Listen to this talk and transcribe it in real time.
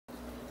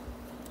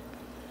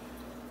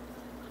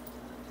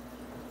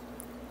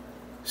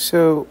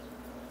So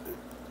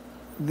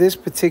this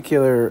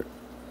particular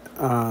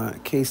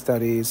case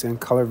studies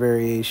and color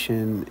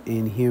variation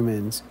in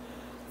humans,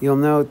 you'll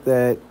note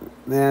that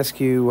they ask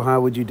you, how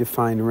would you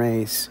define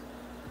race?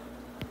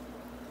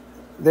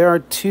 There are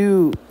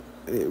two,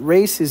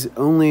 race is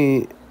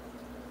only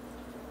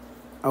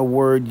a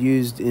word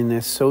used in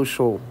a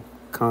social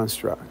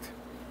construct.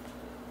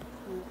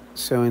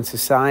 So in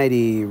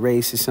society,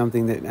 race is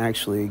something that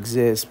actually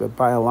exists, but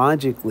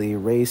biologically,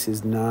 race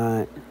is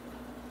not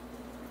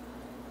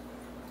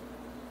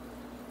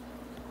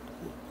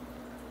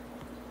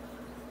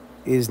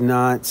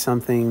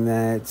something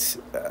that's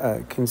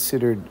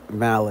considered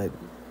valid.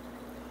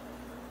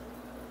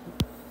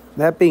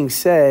 That being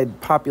said,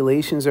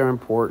 populations are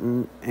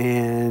important,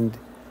 and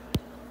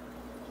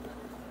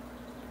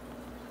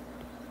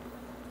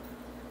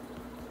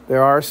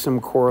there are some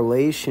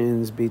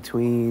correlations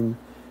between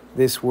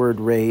this word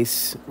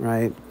race,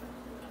 right?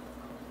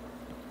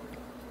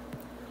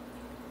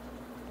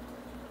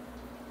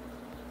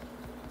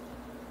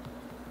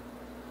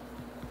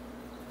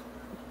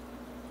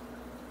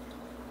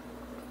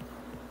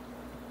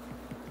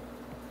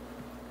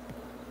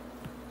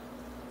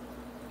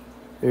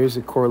 There's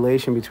a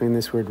correlation between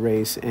this word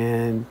race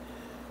and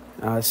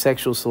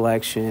sexual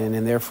selection,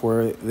 and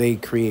therefore they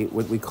create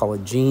what we call a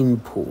gene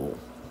pool.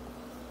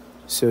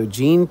 So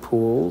gene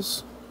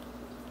pools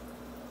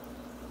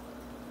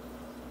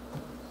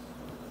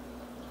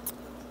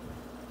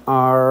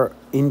are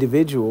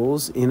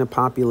individuals in a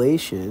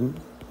population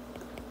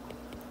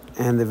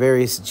and the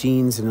various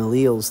genes and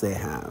alleles they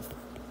have.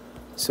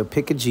 So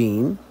pick a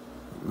gene,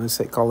 let's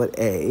say call it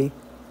A.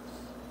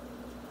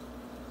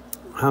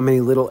 How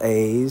many little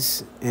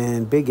A's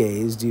and big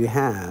A's do you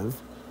have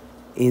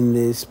in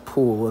this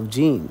pool of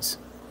genes?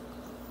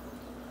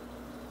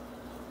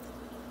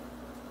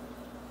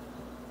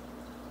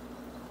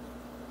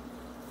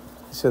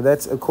 So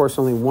that's, of course,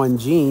 only one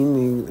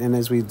gene, and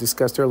as we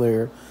discussed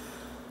earlier,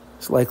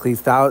 it's likely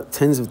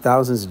tens of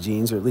thousands of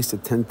genes, or at least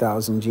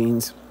 10,000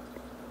 genes.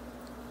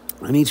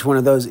 And each one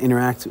of those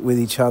interact with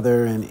each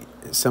other, and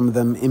some of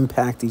them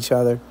impact each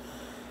other.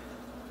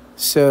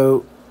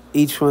 So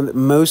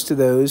most of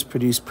those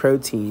produce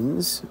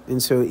proteins.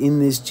 And so in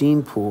this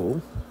gene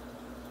pool,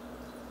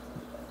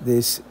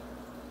 this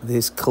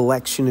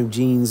collection of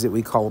genes that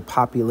we call a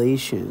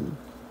population,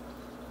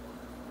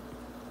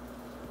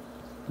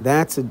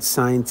 that's a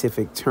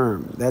scientific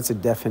term. That's a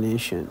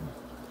definition.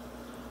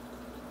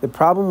 The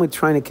problem with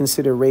trying to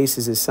consider race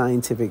as a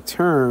scientific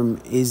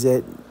term is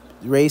that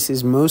race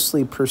is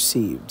mostly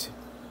perceived.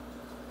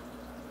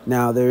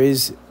 Now, there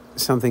is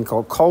something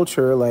called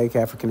culture, like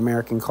African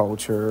American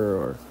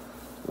culture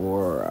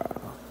or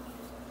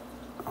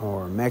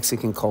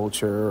Mexican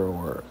culture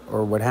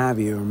or what have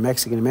you, or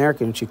Mexican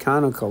American or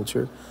Chicano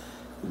culture.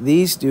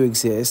 These do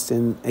exist,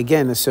 and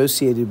again,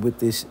 associated with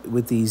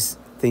these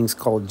things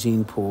called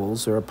gene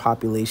pools, or a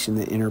population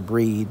that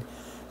interbreed,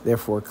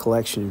 therefore a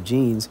collection of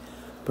genes.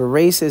 But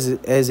race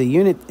as a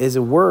unit, as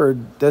a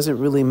word, doesn't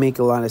really make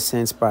a lot of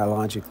sense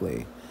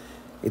biologically.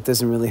 It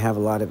doesn't really have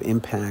a lot of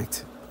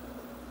impact.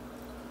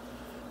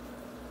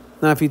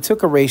 Now, if you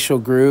took a racial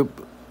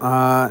group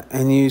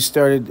and you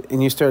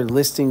started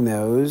listing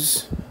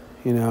those,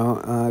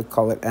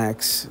 call it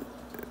X,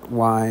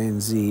 Y,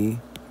 and Z,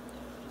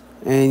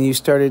 and you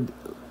started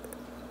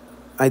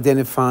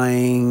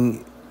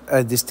identifying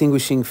a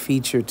distinguishing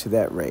feature to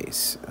that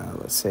race,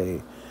 let's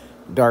say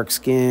dark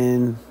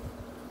skin,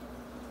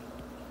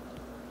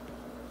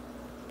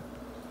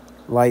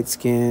 light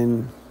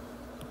skin,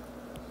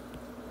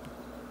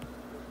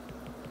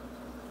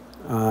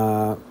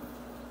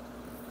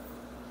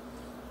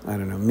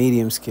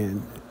 medium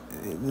skin.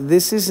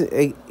 This is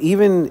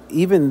even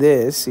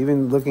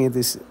looking at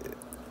this,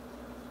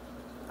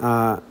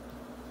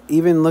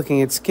 even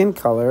looking at skin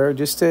color,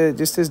 just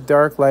as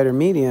dark, light, or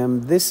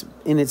medium. This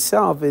in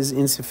itself is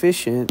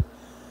insufficient,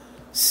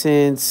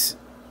 since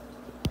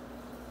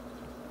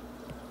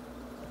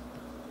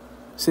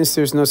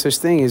there's no such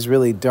thing as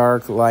really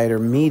dark, light, or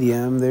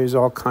medium. There's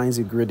all kinds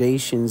of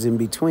gradations in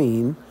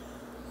between.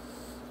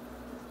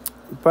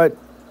 But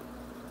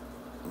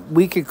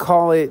we could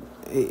call it,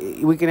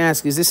 we can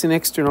ask, is this an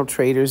external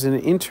trait or is it an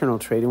internal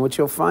trait? And what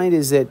you'll find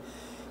is that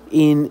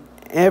in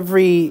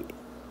every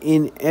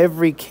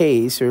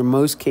case, or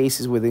most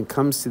cases when it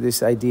comes to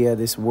this idea,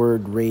 this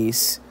word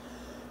race,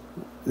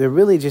 they're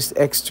really just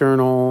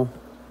external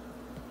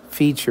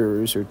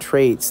features or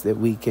traits that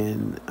we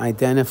can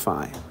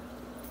identify.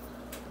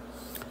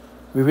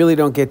 We really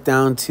don't get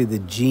down to the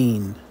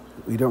gene.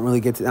 We don't really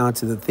get down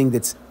to the thing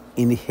that's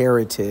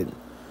inherited.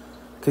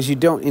 Because you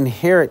don't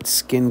inherit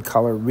skin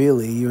color,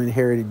 really. You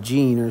inherit a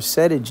gene or a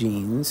set of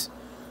genes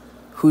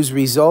whose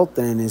result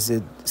then is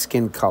a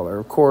skin color.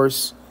 Of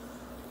course,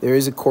 there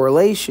is a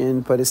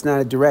correlation, but it's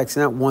not it's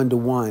not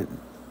one-to-one.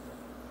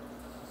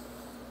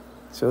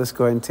 So let's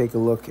go ahead and take a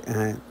look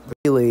at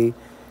really the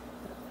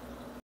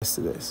rest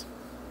of this.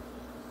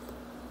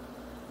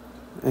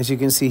 As you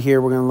can see here,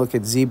 we're going to look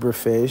at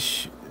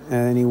zebrafish.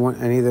 Any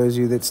of those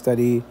of you that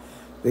study,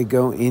 they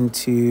go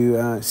into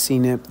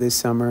CNIP this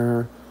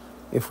summer,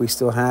 if we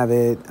still have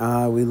it.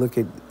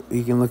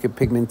 You can look at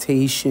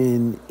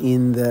pigmentation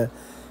in the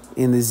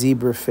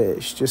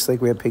zebrafish, just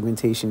like we have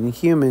pigmentation in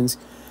humans.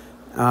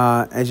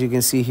 As you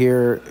can see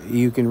here,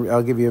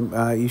 I'll give you,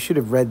 you should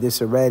have read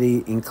this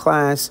already in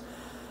class.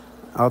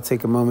 I'll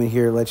take a moment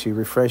here, let you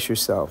refresh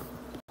yourself.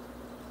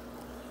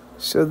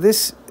 So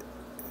this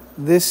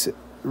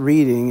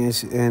reading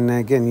is, and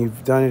again,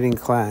 you've done it in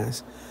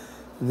class.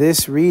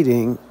 This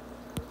reading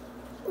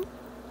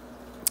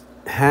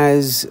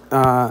has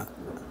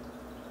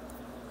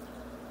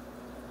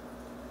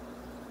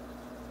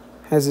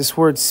this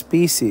word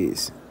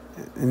species.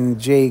 And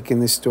Jake in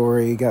the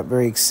story got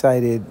very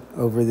excited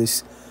over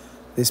this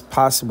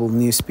possible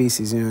new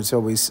species. You know, it's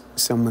always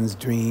someone's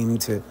dream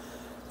to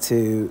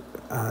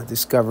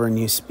discover a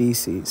new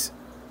species.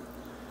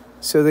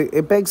 So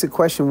it begs the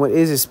question: what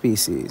is a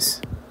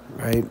species,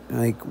 right?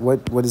 Like,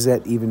 what does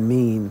that even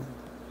mean?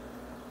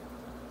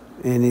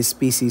 And is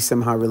species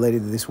somehow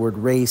related to this word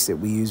race that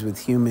we use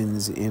with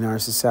humans in our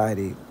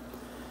society?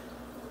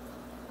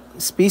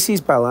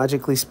 Species,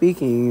 biologically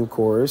speaking, of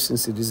course,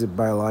 since it is a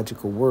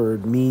biological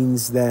word,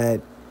 means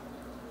that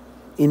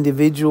an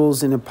individual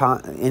in a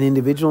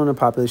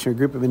population, or a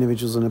group of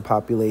individuals in a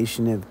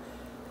population, have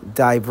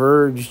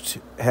diverged,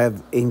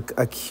 have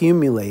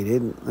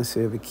accumulated. Let's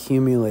say have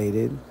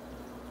accumulated.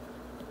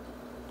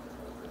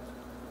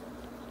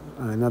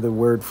 Another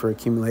word for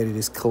accumulated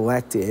is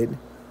collected.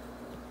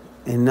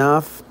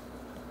 Enough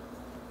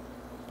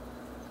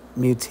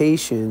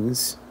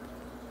mutations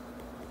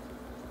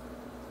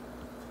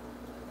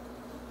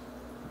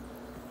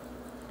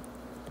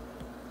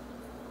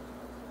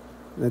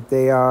that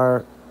they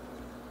are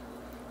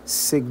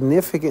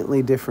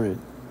significantly different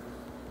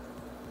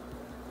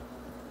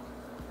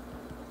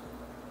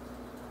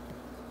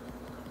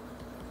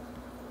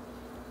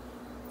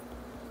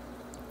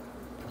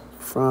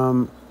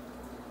from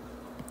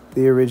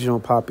the original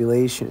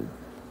population.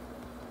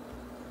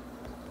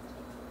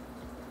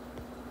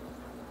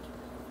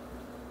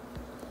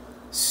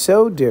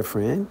 So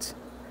different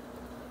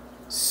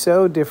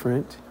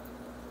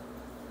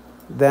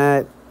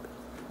that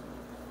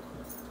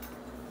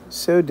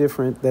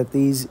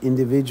these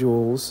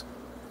individuals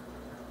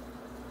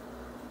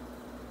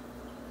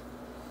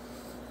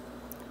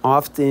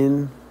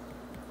often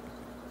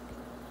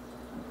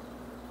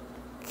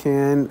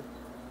can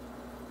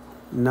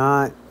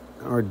not,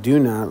 or do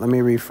not, let me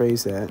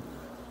rephrase that,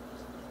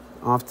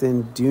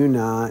 often do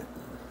not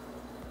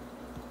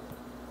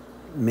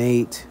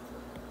mate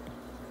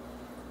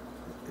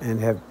and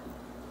have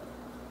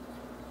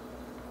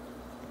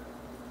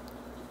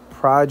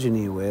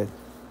progeny with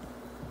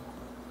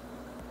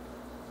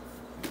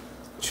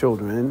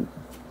children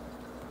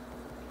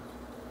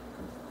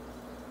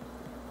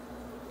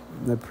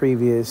the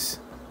previous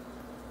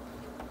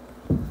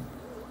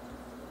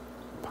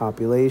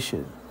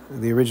population,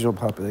 the original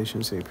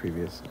population, say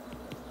previous.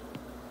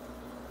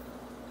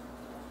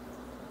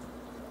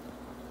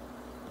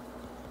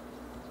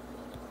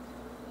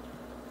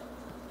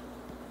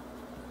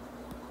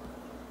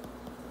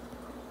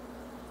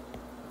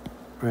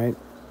 Right?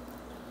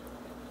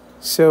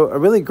 So a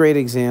really great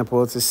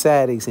example, it's a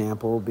sad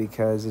example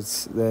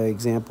because the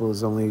example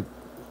is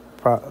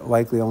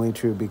likely only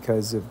true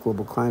because of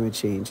global climate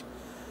change.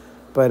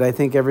 But I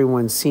think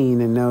everyone's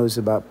seen and knows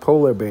about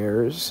polar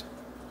bears.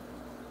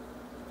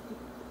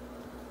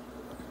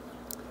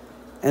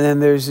 And then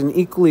there's an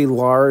equally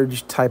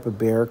large type of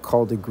bear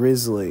called a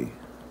grizzly.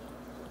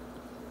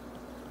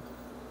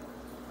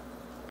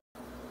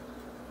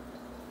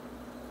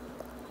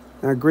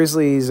 Now,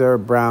 grizzlies are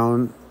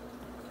brown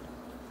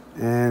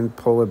and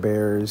polar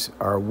bears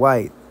are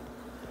white.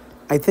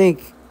 I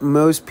think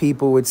most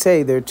people would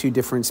say they're two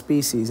different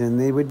species, and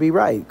they would be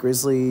right.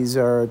 Grizzlies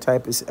are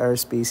a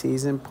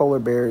species, and polar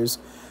bears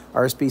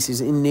are a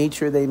species. In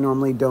nature, they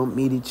normally don't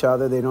meet each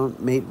other. They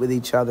don't mate with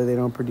each other. They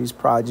don't produce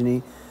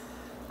progeny.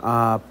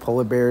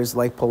 Polar bears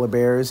like polar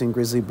bears, and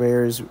grizzly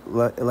bears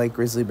like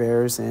grizzly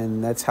bears,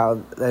 and that's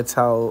how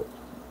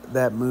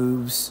that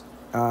moves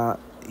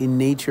in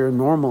nature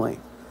normally.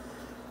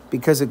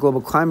 Because of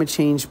global climate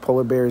change,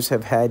 polar bears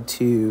have had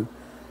to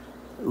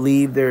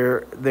leave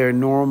their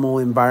normal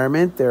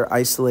environment. They're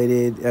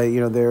isolated.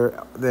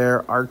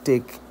 Their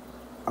Arctic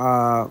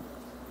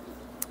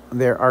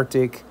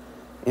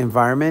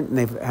environment, and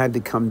they've had to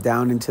come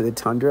down into the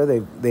tundra.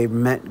 They've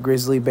met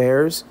grizzly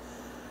bears,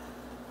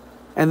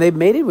 and they've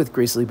mated with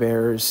grizzly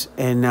bears,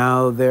 and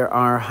now there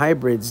are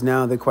hybrids.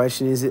 Now the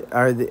question is,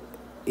 are they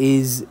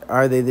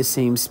the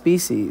same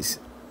species?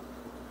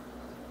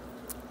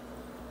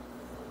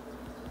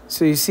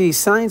 So you see,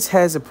 science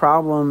has a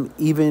problem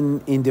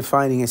even in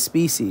defining a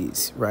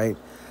species, right?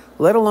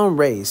 Let alone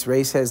race.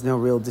 Race has no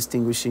real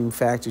distinguishing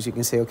factors. You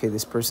can say, okay,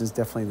 this person's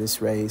definitely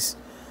this race.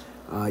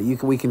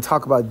 We can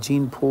talk about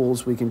gene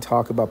pools. We can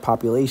talk about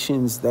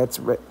populations. That's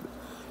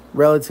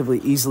relatively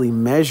easily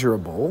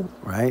measurable,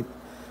 right?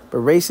 But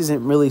race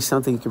isn't really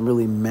something you can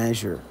really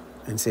measure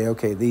and say,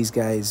 okay, these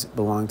guys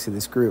belong to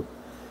this group.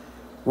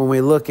 When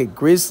we look at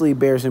grizzly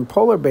bears and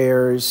polar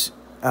bears,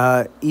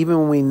 even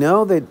when we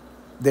know that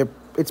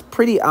it's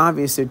pretty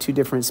obvious they're two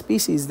different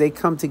species. They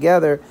come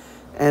together,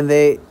 and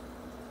they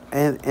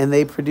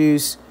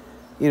produce,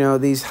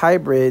 these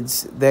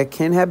hybrids that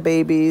can have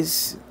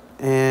babies.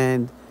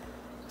 And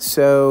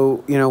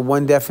so,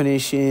 one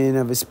definition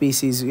of a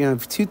species,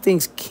 if two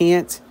things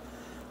can't,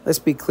 let's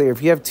be clear,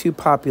 if you have two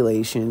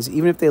populations,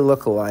 even if they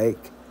look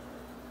alike,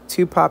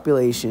 two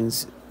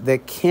populations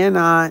that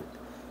cannot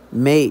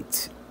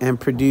mate and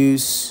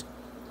produce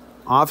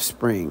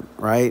offspring,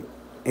 right?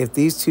 If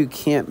these two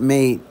can't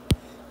mate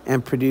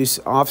and produce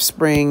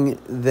offspring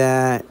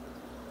that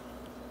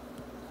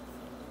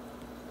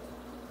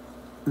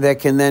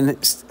can then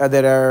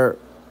that are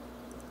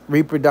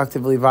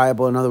reproductively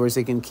viable, in other words,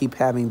 they can keep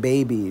having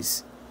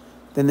babies,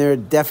 then they're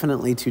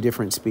definitely two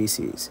different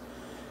species.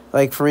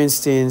 Like, for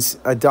instance,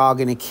 a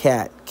dog and a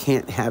cat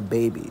can't have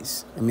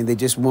babies. I mean, they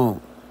just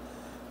won't.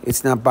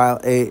 It's not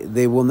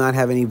they will not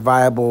have any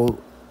viable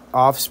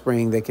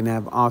offspring that can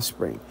have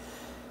offspring.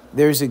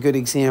 There's a good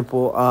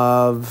example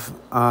of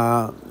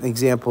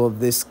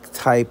this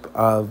type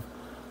of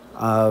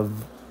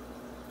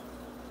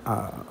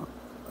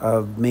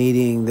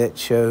mating that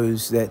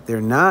shows that they're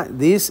not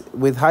these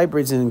with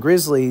hybrids and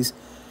grizzlies.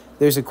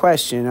 There's a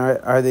question: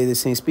 are they the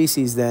same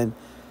species? Then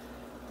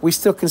we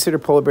still consider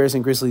polar bears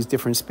and grizzlies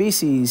different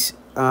species,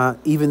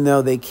 even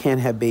though they can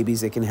have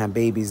babies. They can have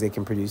babies. They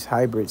can produce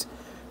hybrids.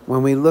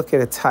 When we look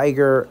at a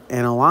tiger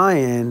and a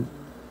lion,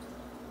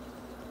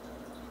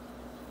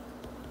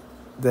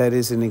 that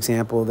is an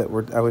example that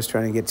I was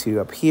trying to get to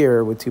up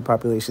here with two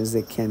populations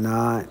that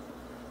cannot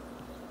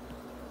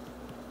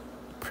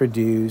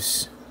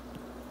produce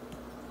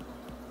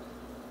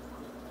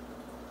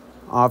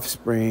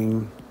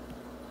offspring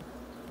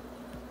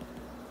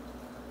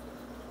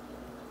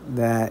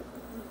that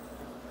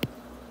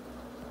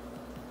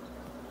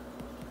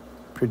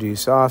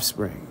produce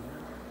offspring.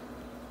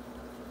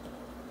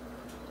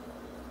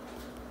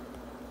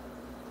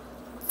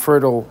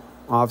 Fertile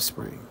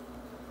offspring,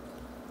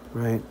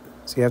 right?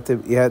 So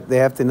they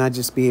have to not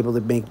just be able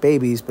to make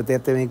babies, but they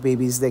have to make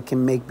babies that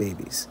can make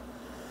babies.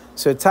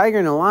 So a tiger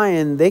and a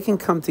lion, they can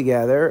come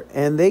together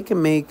and they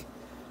can make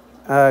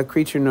a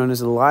creature known as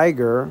a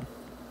liger.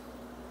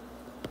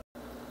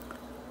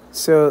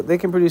 So they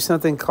can produce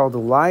something called a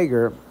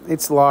liger.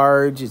 It's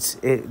large.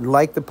 It's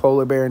like the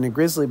polar bear and the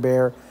grizzly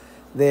bear.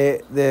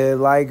 The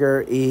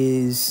liger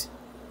is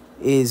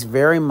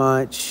very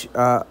much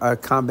a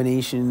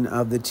combination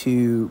of the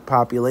two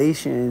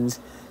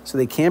populations. So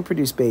they can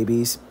produce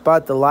babies,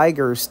 but the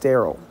liger is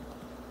sterile.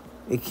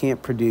 It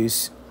can't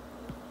produce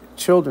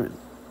children.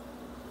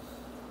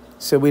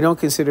 So we don't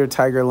consider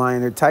tiger and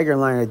lion. The tiger and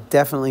lion are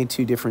definitely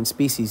two different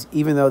species.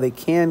 Even though they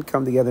can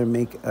come together and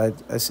make a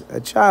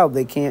child,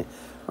 they can't,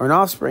 or an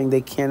offspring,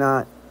 they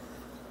cannot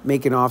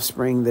make an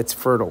offspring that's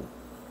fertile.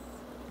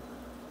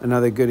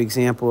 Another good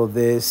example of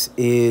this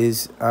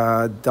is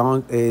a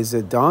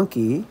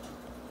donkey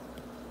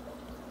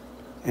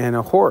and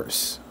a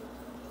horse.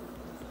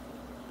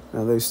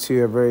 Now, those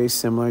two are very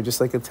similar,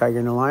 just like a tiger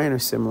and a lion are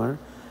similar.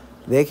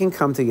 They can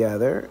come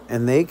together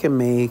and they can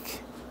make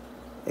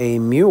a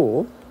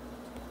mule.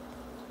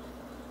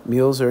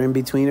 Mules are in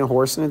between a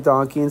horse and a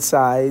donkey in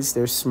size.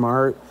 They're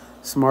smarter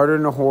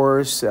than a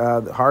horse,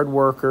 hard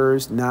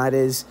workers, not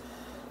as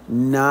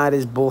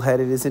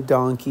bullheaded as a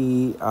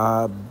donkey,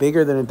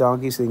 bigger than a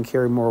donkey so they can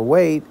carry more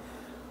weight.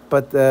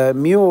 But the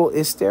mule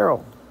is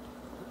sterile.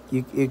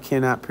 You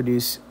cannot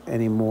produce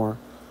any more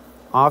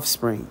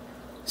offspring.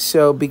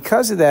 So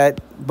because of that,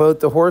 both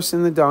the horse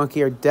and the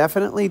donkey are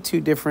definitely two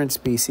different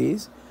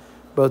species.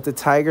 Both the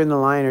tiger and the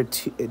lion are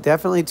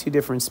definitely two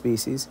different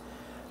species.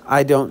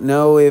 I don't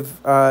know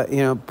if,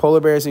 polar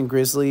bears and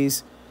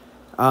grizzlies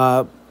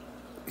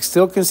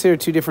still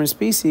considered two different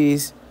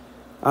species,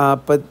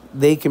 but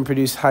they can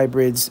produce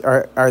hybrids.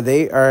 Are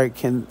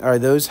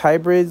those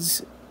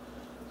hybrids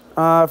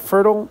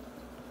fertile?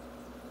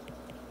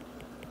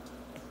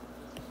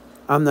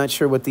 I'm not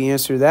sure what the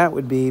answer to that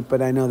would be,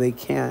 but I know they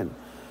can.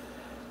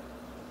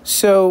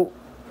 So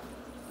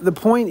the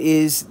point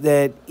is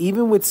that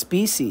even with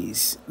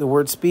species, the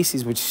word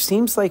species, which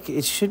seems like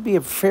it should be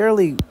a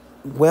fairly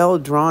well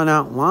drawn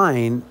out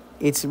line,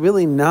 it's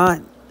really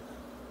not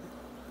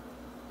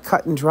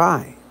cut and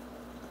dry.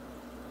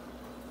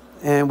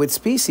 And with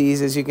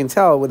species, as you can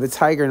tell, with a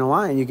tiger and a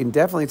lion, you can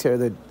definitely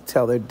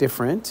tell they're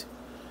different.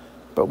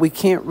 But we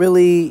can't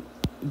really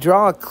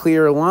draw a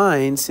clear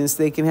line since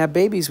they can have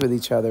babies with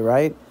each other,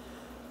 right?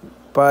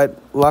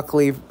 But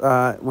luckily,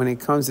 when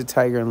it comes to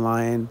tiger and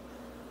lion,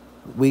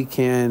 we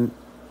can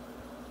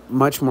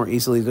much more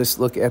easily just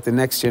look at the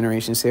next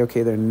generation and say,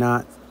 okay, they're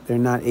not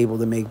able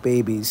to make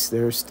babies.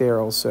 They're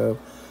sterile, so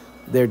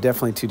they're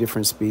definitely two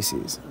different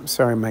species. I'm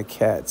sorry, my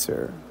cats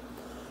are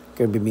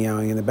going to be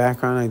meowing in the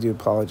background. I do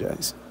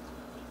apologize.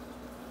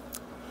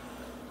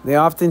 They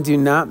often do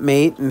not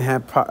mate and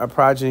have a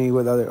progeny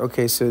with other.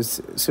 Okay, so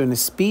in a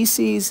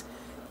species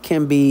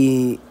can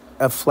be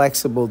a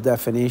flexible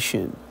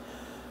definition,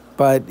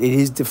 but it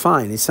is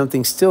defined. It's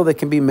something still that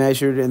can be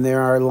measured, and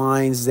there are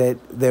lines that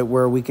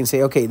where we can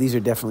say, okay, these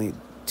are definitely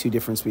two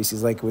different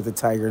species, like with a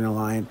tiger and a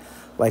lion,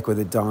 like with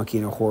a donkey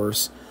and a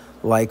horse,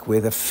 like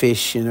with a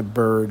fish and a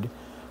bird.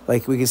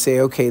 Like we can say,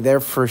 okay, they're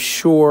for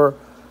sure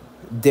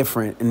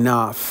different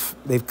enough.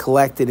 They've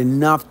collected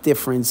enough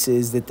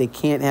differences that they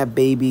can't have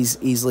babies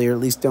easily, or at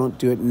least don't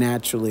do it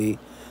naturally.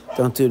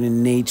 Don't do it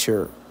in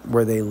nature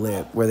where they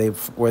live,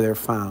 where they're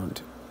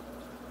found.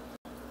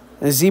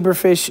 And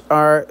zebrafish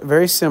are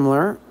very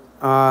similar.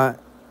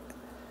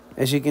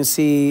 As you can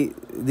see,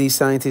 these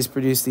scientists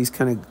produce these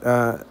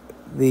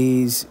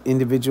these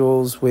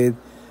individuals with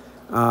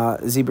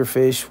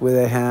zebrafish where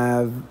they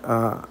have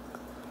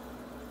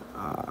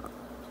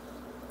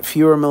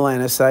fewer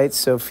melanocytes,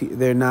 so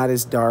they're not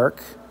as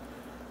dark,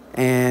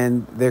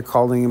 and they're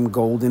calling them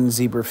golden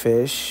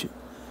zebrafish.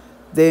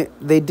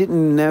 They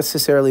didn't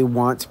necessarily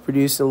want to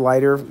produce a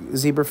lighter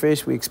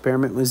zebrafish. We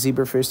experiment with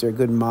zebrafish. They're a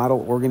good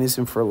model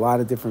organism for a lot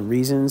of different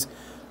reasons.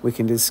 We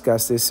can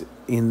discuss this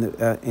in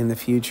the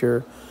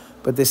future.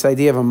 But this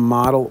idea of a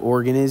model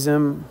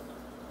organism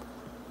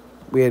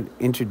we had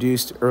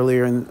introduced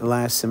earlier in the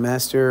last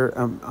semester.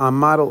 A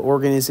model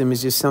organism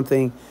is just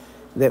something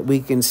that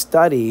we can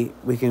study,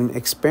 we can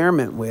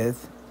experiment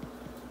with,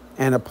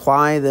 and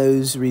apply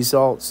those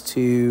results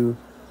to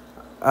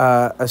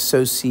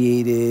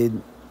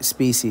associated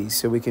species.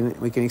 So we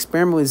can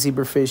experiment with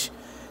zebrafish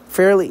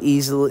fairly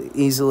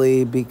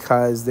easily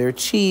because they're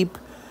cheap,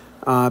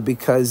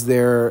 because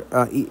they're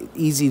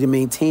easy to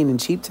maintain and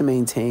cheap to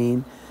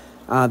maintain.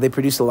 They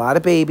produce a lot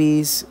of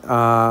babies.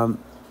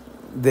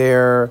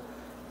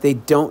 They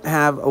don't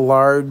have a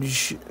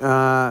large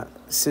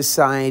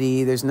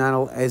society. There's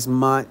not as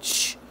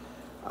much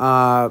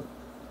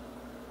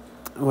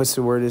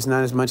there's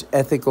not as much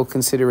ethical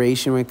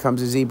consideration when it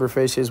comes to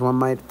zebrafish as one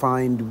might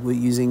find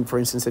using, for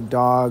instance, a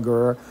dog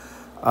or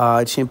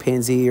a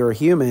chimpanzee or a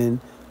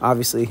human.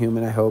 Obviously a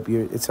human, I hope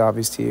it's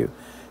obvious to you.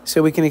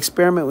 So we can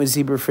experiment with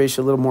zebrafish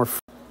a little more.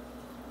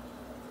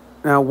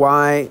 Now,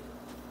 why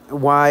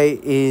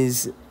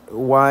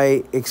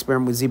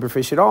experiment with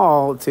zebrafish at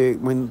all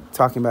when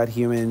talking about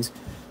humans?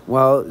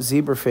 Well,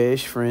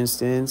 zebrafish, for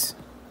instance,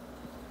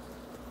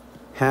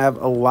 have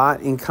a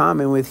lot in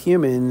common with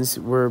humans.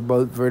 We're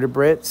both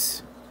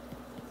vertebrates.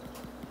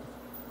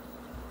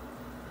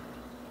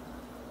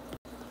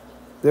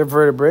 They're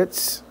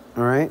vertebrates,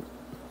 all right?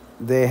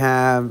 They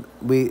have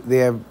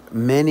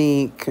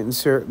many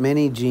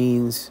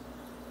genes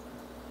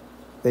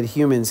that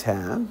humans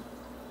have.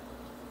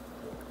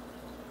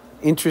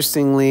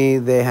 Interestingly,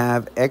 they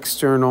have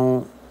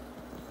external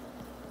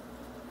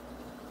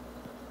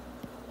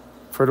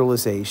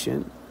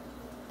fertilization,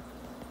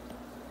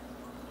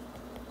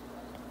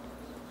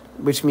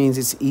 which means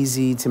it's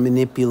easy to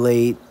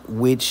manipulate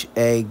which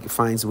egg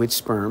finds which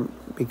sperm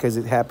because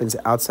it happens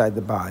outside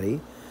the body.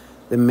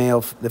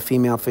 The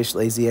female fish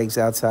lays the eggs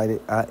outside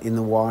in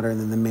the water, and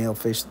then the male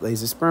fish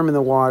lays the sperm in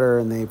the water,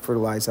 and they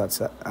fertilize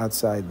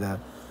outside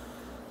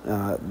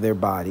their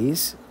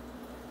bodies.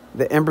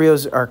 The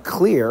embryos are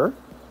clear,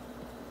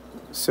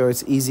 so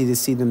it's easy to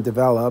see them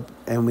develop,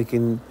 and we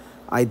can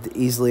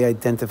easily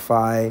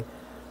identify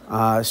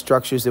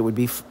structures that would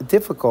be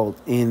difficult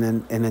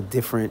in a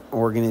different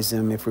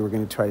organism if we were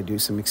going to try to do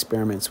some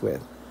experiments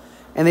with.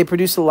 And they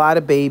produce a lot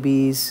of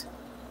babies.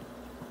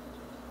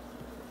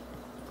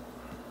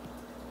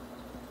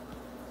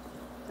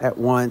 At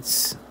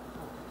once.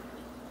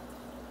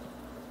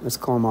 Let's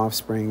call them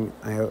offspring.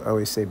 I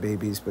always say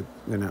babies, but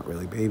they're not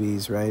really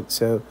babies, right?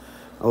 So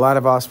a lot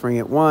of offspring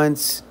at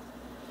once.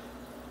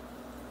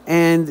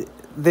 And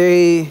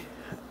they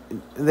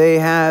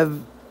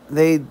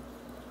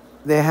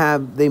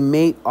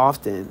mate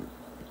often.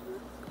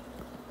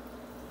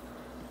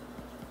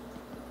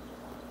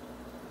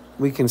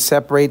 We can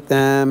separate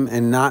them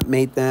and not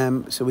mate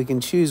them, so we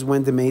can choose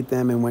when to mate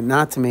them and when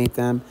not to mate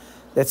them.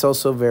 That's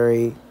also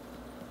very,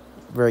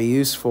 very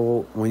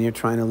useful when you're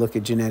trying to look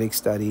at genetic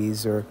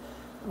studies or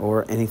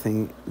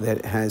anything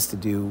that has to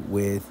do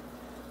with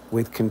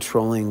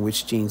controlling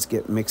which genes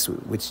get mixed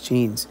with which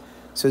genes.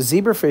 So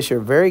zebrafish are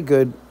a very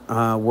good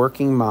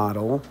working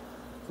model,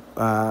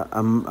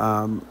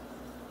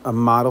 a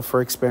model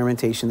for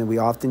experimentation that we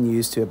often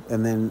use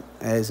and then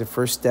as a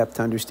first step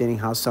to understanding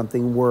how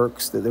something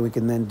works, that we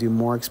can then do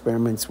more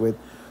experiments with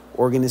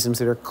organisms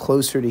that are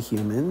closer to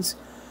humans.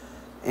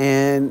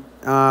 And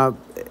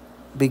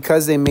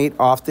because they mate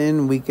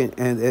often,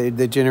 and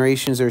the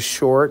generations are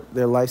short,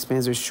 their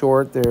lifespans are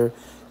short, their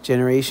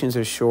generations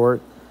are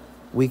short.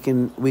 We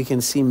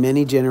can see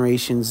many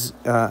generations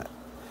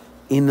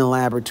in the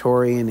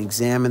laboratory and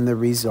examine the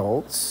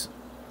results.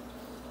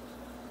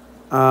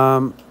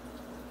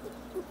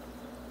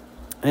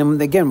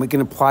 And again, we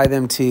can apply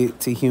them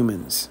to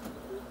humans.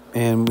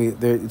 And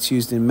it's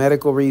used in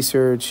medical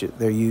research.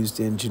 They're used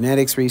in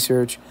genetics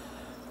research.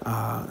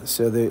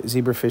 So the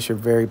zebrafish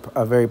are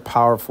a very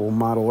powerful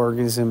model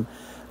organism.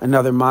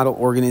 Another model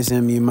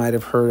organism you might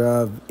have heard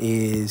of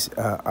is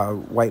a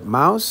white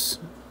mouse.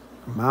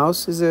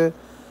 Mouse is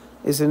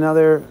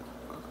another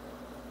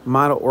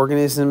model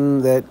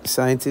organism that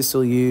scientists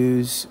will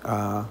use.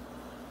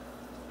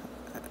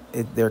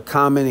 They're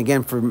common,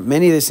 again, for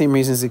many of the same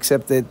reasons,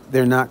 except that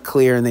they're not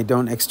clear and they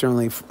don't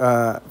externally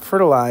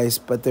fertilize,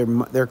 but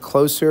they're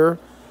closer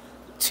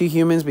to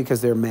humans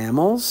because they're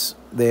mammals.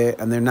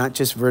 And they're not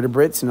just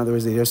vertebrates. In other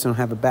words, they just don't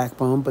have a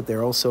backbone, but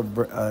they're also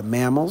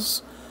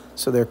mammals.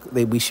 So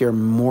we share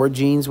more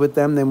genes with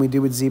them than we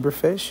do with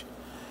zebrafish.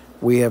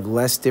 We have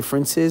less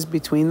differences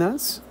between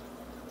us.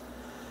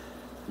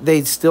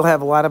 They still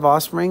have a lot of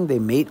offspring. They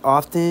mate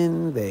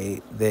often. They're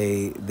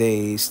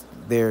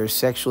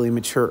sexually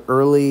mature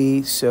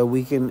early. So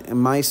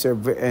mice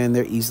and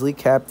they're easily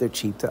kept. They're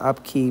cheap to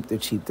upkeep. They're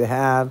cheap to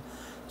have,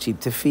 cheap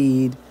to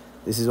feed.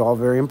 This is all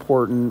very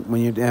important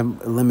when you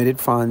have limited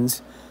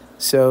funds.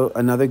 So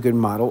another good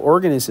model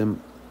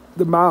organism,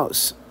 the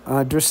mouse,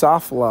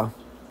 Drosophila.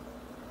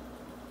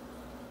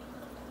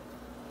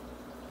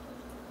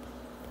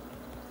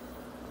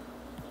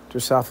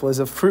 Drosophila is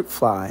a fruit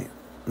fly.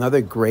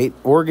 Another great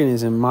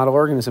organism, model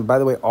organism. By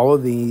the way, all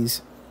of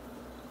these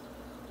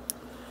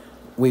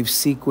we've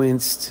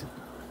sequenced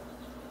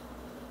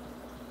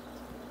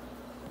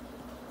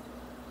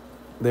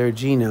their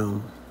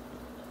genome.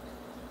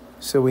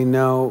 So we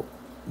know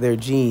their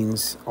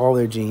genes, all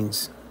their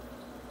genes.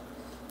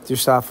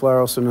 Drosophila are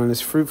also known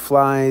as fruit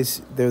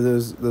flies. They're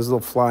those little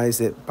flies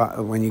that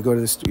when you go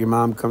to the store, your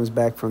mom comes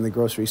back from the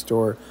grocery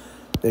store,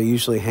 they're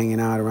usually hanging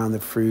out around the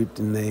fruit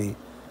and they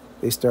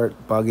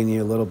start bugging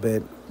you a little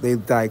bit. They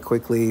die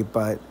quickly,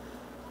 but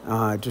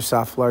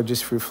Drosophila are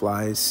just fruit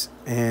flies,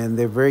 and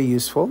they're very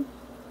useful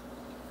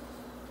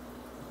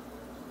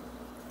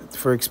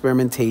for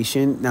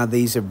experimentation. Now,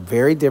 these are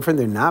very different.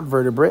 They're not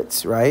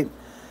vertebrates, right?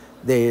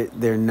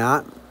 They're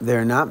not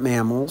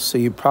mammals, so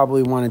you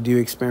probably want to do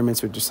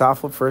experiments with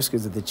Drosophila first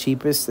because they're the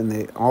cheapest,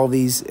 and all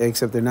these,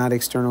 except they're not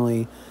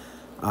externally,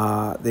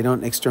 they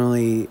don't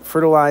externally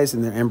fertilize,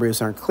 and their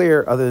embryos aren't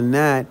clear. Other than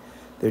that,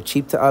 they're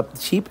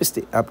cheapest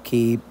to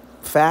upkeep,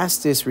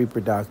 fastest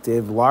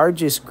reproductive,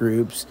 largest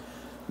groups.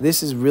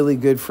 This is really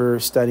good for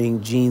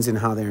studying genes and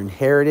how they're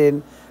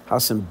inherited, how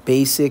some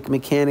basic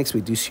mechanics.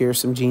 We do share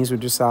some genes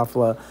with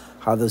Drosophila,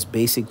 how those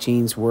basic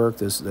genes work,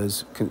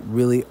 those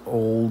really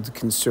old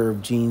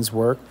conserved genes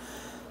work.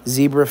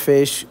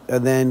 Zebrafish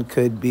then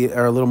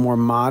are a little more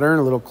modern,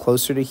 a little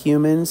closer to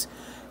humans,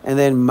 and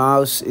then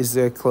mouse is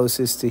the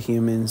closest to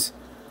humans.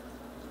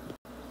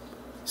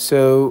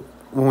 So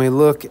when we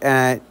look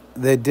at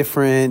the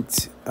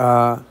different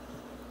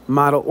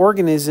model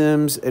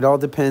organisms, it all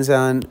depends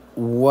on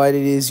what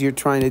it is you're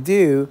trying to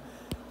do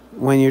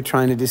when you're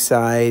trying to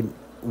decide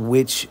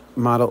which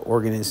model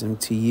organism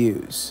to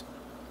use.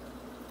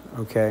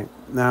 Okay,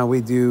 now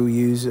we do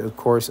use, of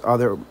course,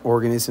 other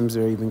organisms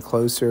that are even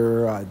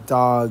closer,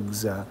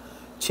 dogs,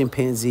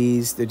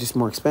 chimpanzees. They're just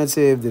more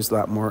expensive. There's a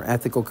lot more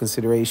ethical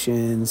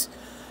considerations.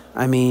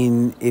 I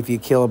mean, if you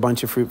kill a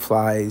bunch of fruit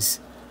flies,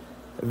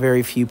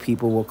 very few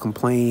people will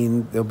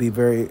complain. There'll be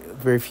very,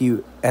 very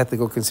few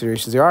ethical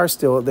considerations.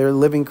 They're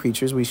living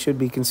creatures. We should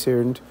be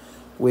concerned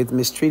with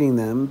mistreating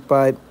them,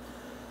 but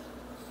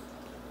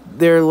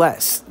they're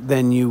less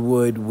than you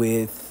would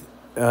with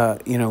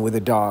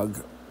a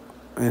dog.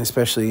 And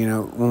especially,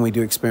 when we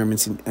do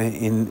experiments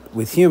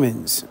with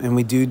humans, and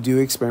we do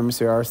experiments,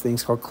 there are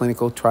things called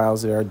clinical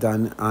trials that are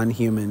done on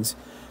humans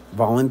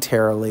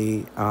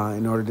voluntarily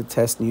in order to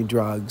test new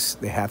drugs.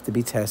 They have to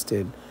be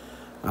tested.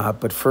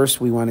 But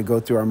first, we want to go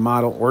through our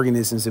model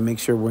organisms and make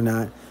sure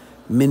we're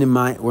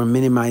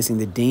minimizing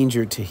the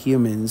danger to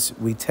humans.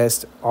 We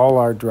test all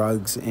our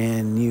drugs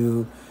and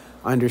new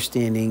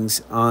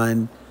understandings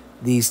on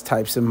these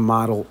types of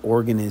model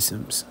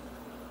organisms.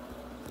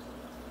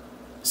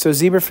 So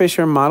zebrafish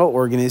are a model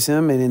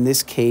organism, and in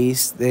this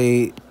case,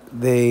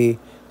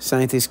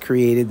 scientists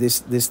created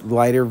this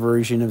lighter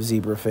version of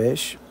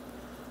zebrafish.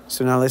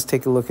 So now let's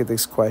take a look at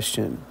this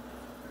question.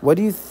 What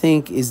do you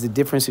think is the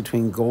difference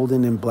between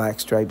golden and black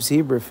striped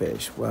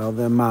zebrafish? Well,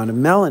 the amount of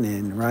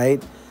melanin,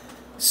 right?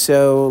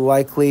 So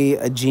likely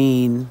a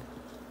gene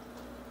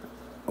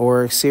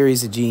or a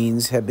series of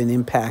genes have been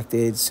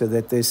impacted so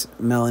that this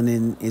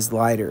melanin is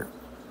lighter.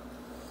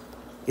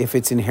 If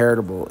it's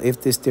inheritable,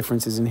 if this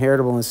difference is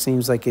inheritable, and it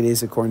seems like it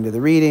is according to the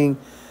reading,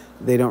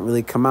 they don't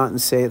really come out and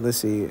say it. Let's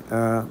see.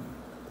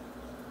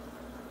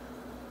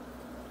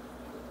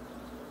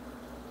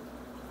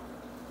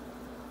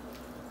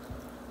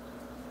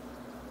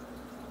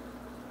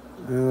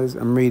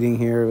 I'm reading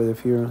here with a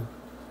few.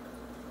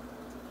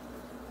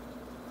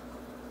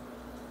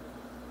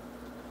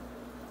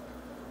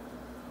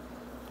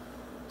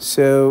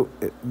 So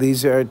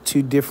these are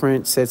two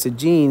different sets of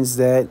genes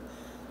that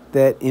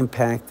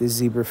impact the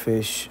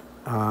zebrafish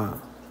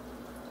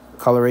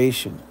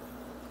coloration.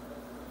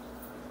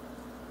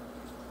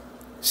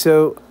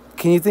 So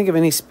can you think of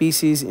any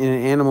species in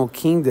an animal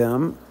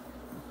kingdom?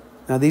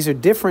 Now these are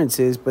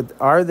differences, but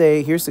are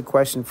they? Here's the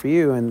question for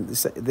you, and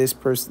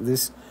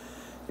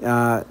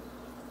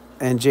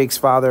and Jake's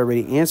father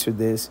already answered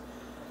this.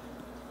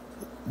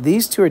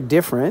 These two are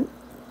different.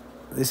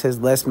 This has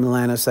less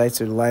melanocytes,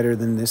 they're lighter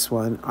than this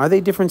one. Are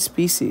they different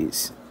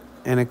species?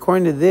 And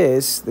according to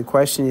this, the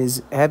question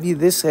is,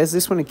 has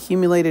this one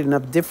accumulated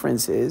enough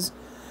differences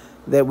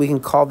that we can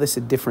call this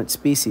a different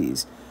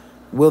species?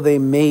 Will they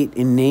mate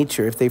in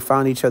nature? If they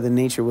found each other in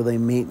nature, will they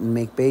mate and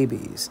make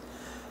babies?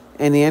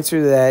 And the answer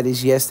to that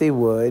is yes, they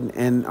would.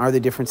 And are the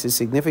differences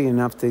significant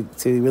enough to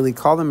really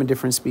call them a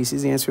different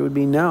species? The answer would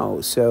be no.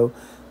 So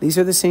these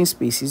are the same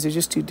species. They're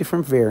just two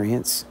different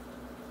variants.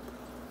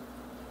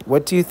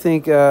 What do you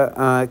think?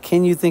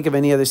 Can you think of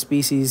any other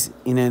species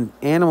in an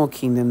animal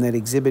kingdom that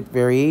exhibit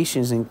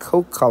variations in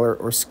coat color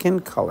or skin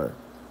color?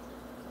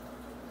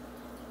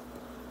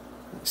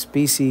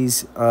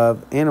 Species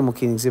of animal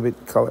kingdom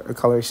exhibit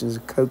colorations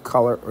of coat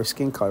color or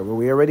skin color. Well,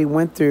 we already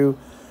went through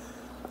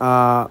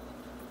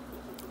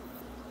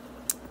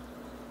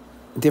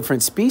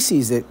different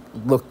species that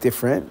look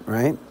different,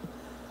 right?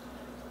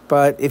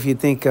 But if you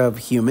think of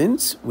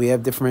humans, we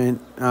have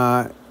different,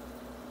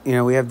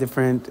 we have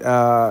different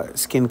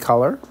skin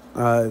color.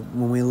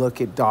 When we look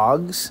at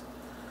dogs,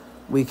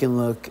 we can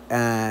look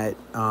at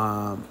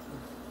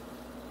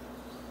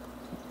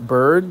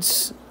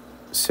birds.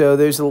 So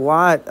there's a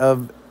lot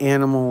of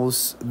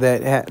animals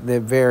that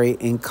vary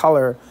in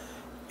color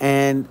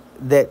and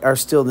that are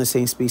still in the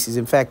same species.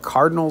 In fact,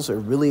 cardinals are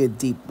really a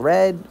deep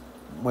red,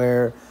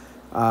 where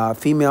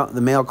the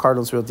male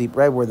cardinal is real deep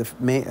red, where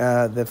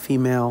the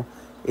female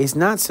is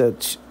not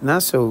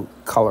so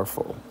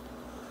colorful.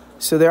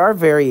 So there are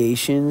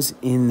variations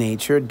in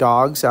nature.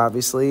 Dogs,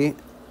 obviously,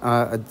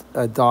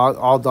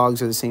 all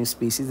dogs are the same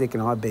species. They can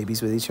all have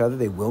babies with each other.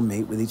 They will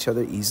mate with each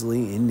other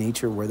easily in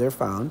nature where they're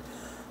found.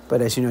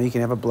 But as you know, you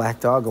can have a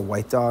black dog, a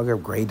white dog, a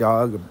gray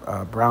dog,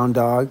 a brown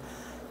dog,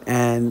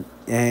 and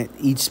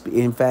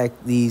in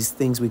fact, these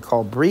things we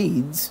call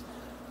breeds,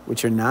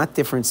 which are not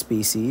different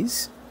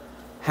species,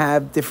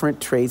 have different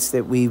traits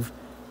that we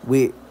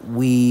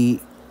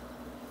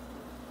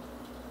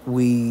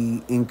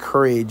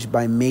encourage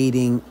by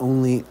mating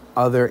only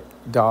other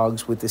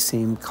dogs with the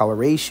same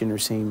coloration or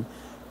same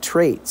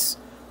traits.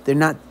 They're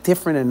not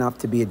different enough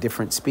to be a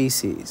different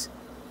species.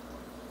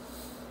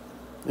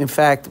 In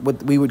fact,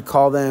 what we would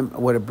call them,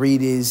 what a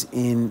breed is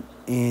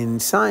in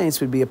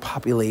science, would be a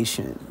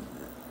population,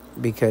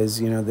 because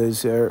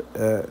those are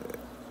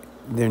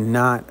they're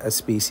not a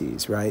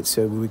species, right?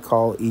 So we would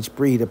call each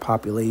breed a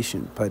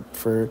population, but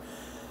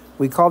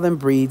we call them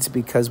breeds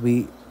because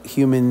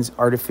humans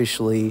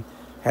artificially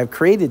have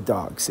created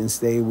dogs,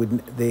 since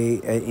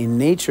in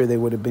nature they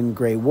would have been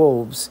gray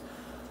wolves.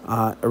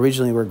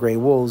 Originally were gray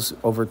wolves.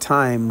 Over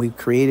time, we've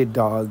created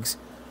dogs.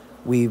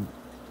 We've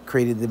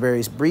created the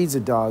various breeds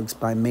of dogs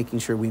by making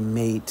sure we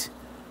mate,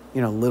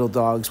 little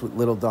dogs with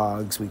little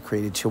dogs. We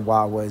created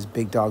Chihuahuas,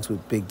 big dogs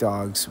with big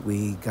dogs.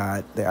 We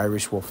got the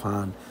Irish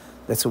Wolfhound.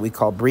 That's what we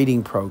call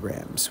breeding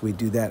programs. We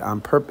do that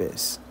on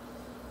purpose.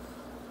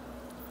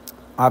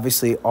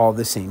 Obviously, all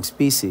the same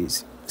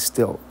species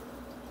still.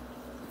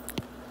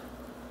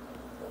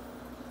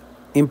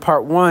 In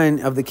part one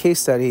of the case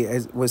study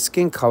was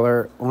skin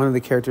color, one of the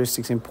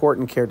characteristics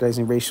important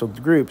characterizing racial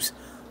groups.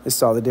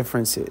 Lists all the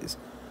differences.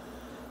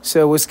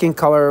 So with skin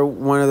color,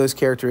 one of those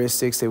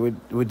characteristics that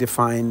would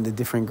define the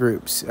different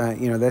groups.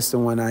 That's the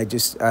one I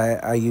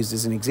used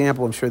as an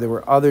example. I'm sure there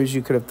were others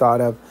you could have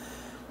thought of.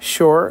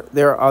 Sure,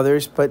 there are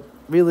others, but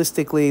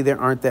realistically, there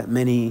aren't that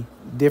many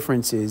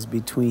differences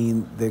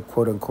between the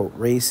quote-unquote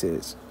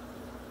races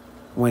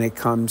when it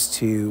comes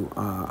to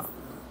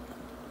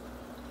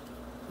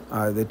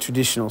the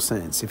traditional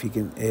sense, if you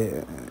can,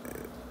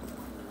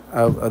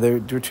 of the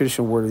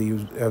traditional word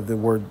of the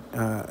word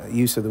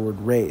use of the word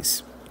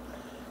race.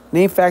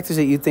 Name factors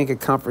that you think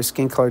account for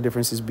skin color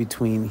differences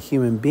between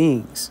human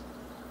beings.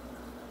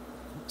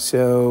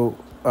 So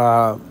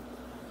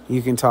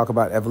you can talk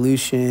about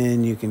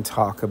evolution. You can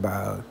talk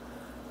about,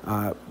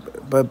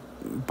 but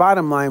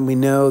bottom line, we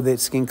know that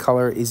skin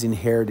color is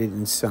inherited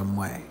in some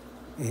way.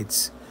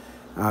 It's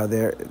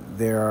there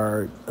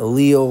are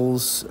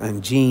alleles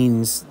and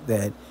genes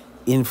that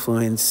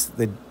influence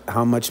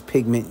how much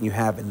pigment you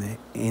have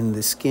in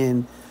the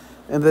skin,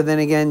 but then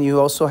again, you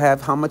also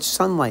have how much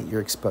sunlight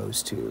you're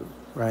exposed to,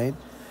 right?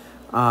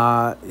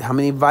 How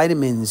many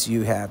vitamins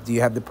you have? Do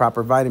you have the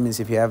proper vitamins?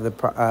 If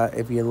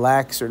you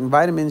lack certain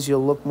vitamins,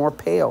 you'll look more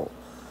pale.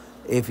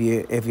 If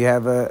you're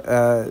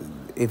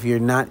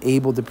not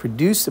able to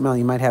produce the melanin,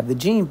 you might have the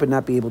gene but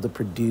not be able to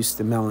produce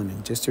the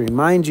melanin. Just to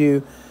remind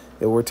you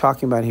that what we're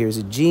talking about here is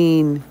a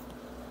gene.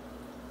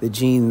 The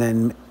gene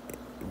then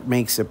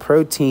makes a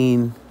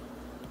protein,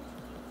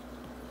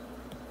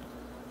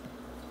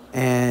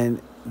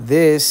 and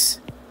this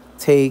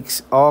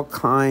takes all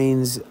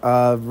kinds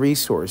of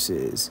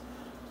resources,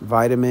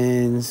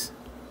 vitamins,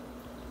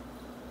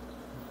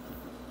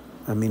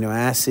 amino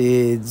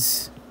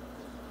acids,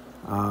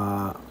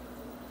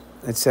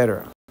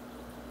 etc.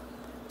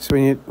 So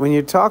when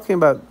you're talking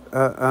about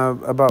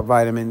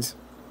vitamins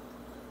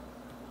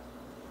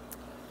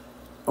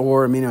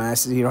or amino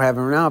acids, you don't have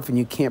them enough, and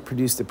you can't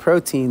produce the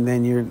protein,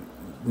 then you're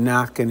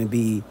not going to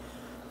be.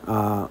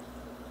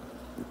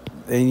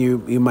 Then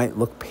you might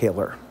look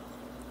paler.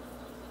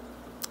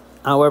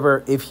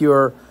 However, if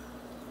you're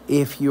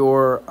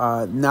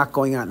not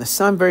going out in the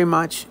sun very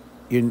much,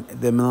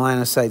 the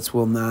melanocytes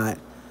will not.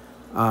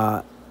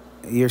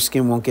 Your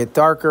skin won't get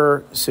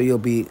darker, so you'll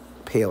be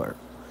paler.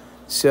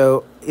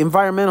 So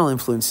environmental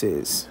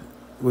influences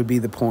would be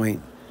the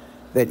point.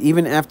 that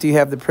even after you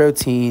have the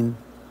protein,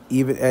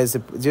 even as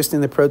just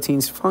in the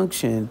protein's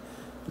function,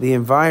 the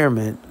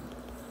environment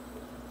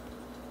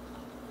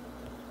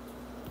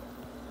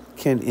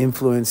can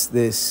influence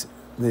this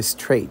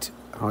trait,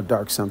 how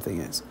dark something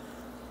is.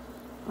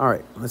 All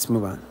right, let's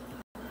move on.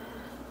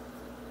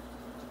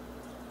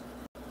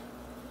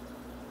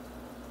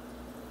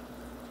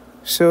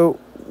 So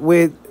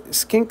with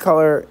skin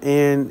color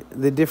and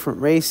the different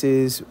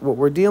races, what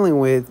we're dealing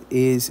with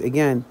is,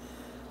 again,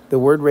 the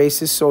word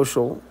race is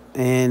social,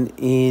 and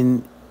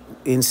in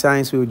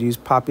science we would use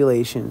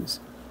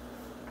populations.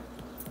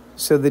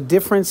 So the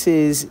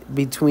differences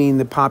between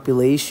the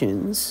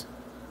populations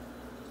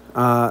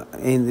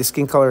and the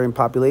skin color in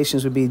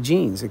populations would be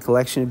genes, a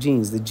collection of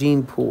genes, the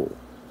gene pool,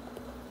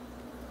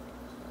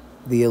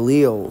 the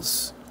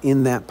alleles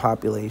in that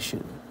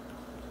population.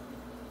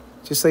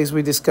 Just like as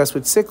we discussed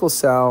with sickle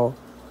cell,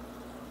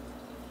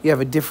 you have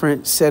a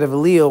different set of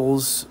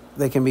alleles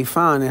that can be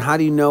found. And how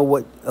do you know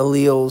what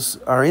alleles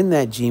are in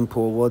that gene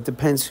pool? Well, it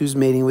depends who's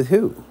mating with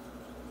who.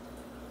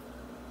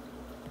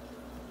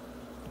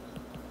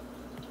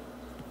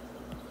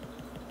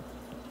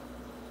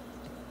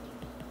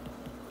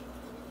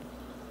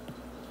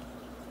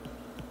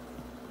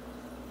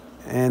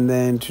 And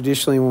then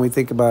traditionally when we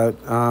think about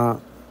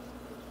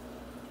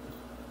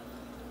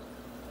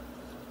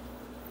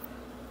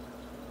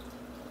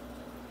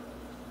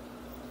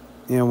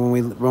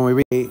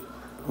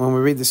when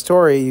we read the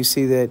story, you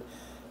see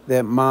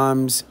that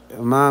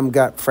mom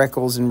got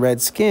freckles and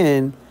red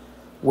skin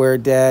where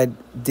dad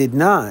did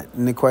not.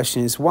 And the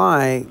question is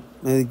why?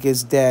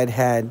 Because dad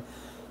had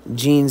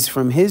genes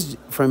from his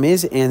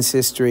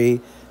ancestry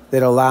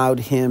that allowed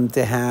him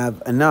to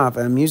have enough,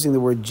 and I'm using the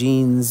word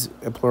genes,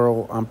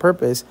 plural, on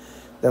purpose,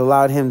 that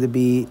allowed him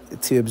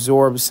to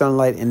absorb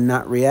sunlight and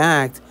not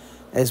react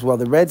as well.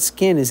 The red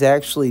skin is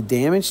actually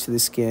damage to the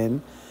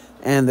skin,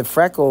 and the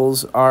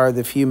freckles are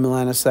the few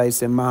melanocytes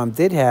that mom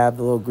did have,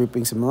 the little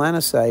groupings of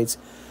melanocytes,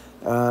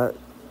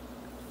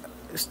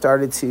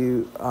 started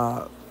to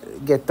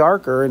get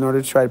darker in order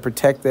to try to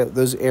protect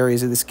those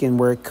areas of the skin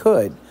where it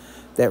could.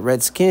 That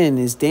red skin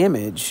is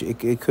damaged.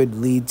 It could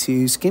lead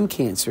to skin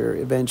cancer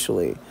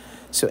eventually.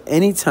 So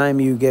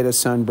anytime you get a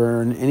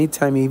sunburn,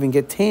 anytime you even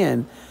get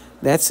tan,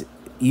 that's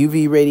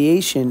UV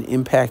radiation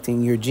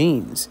impacting your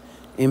genes,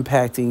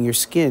 impacting your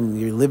skin,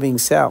 your living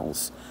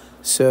cells.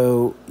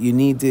 So you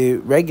need to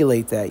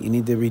regulate that. You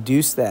need to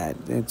reduce that.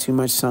 And too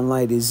much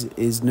sunlight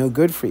is no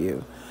good for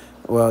you.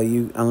 Well,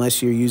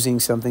 unless you're using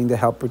something to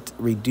help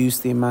reduce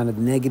the amount of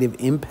negative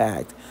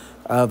impact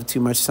of too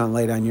much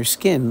sunlight on your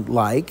skin,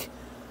 like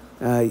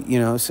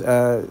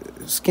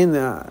skin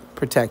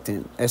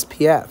protectant,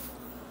 SPF.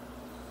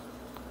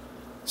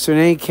 So in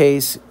any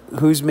case,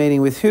 who's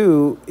mating with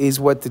who is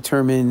what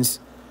determines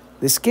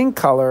the skin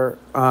color,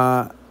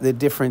 the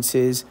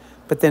differences.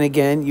 But then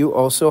again, you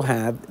also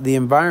have the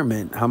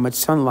environment. How much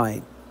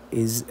sunlight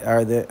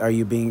are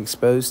you being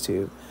exposed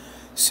to?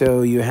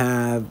 So you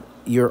have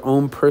your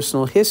own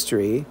personal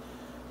history.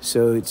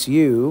 So it's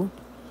you,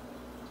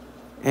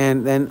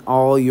 and then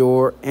all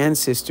your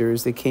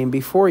ancestors that came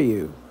before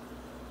you.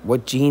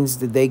 What genes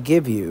did they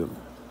give you?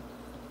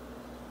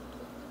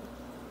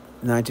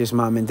 Not just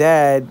mom and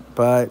dad,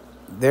 but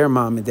their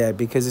mom and dad,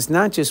 because it's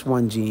not just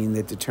one gene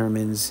that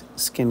determines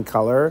skin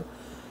color.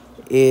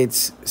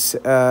 It's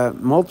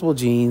multiple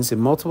genes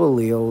and multiple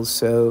alleles.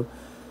 So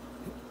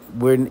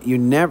you're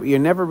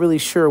never really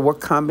sure what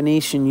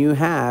combination you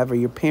have or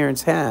your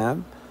parents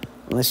have,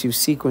 unless you've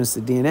sequenced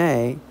the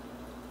DNA.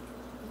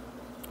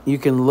 You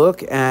can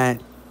look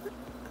at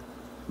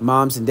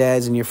moms and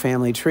dads in your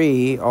family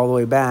tree all the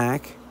way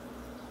back,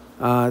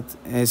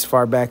 as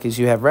far back as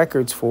you have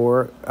records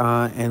for,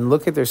 and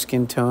look at their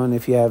skin tone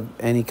if you have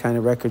any kind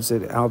of records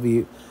that help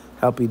you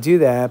do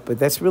that. But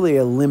that's really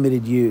a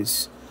limited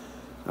use.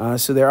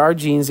 So there are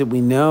genes that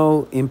we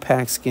know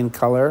impact skin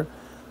color,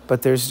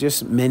 but there's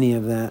just many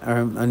of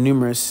them, or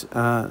numerous,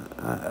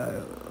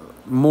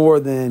 more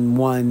than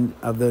one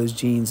of those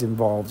genes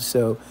involved.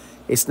 So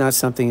it's not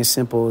something as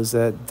simple as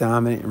a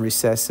dominant and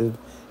recessive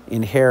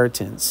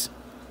inheritance.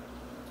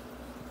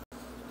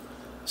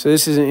 So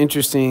this is an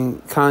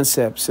interesting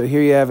concept. So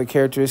here you have a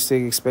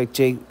characteristic. Expect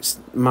Jake's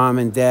mom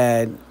and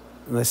dad.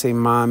 Let's say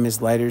mom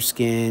is lighter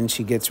skinned.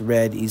 She gets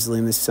red easily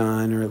in the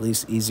sun, or at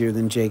least easier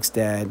than Jake's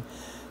dad.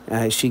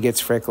 She gets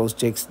freckles.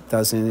 Jake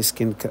doesn't. His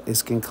skin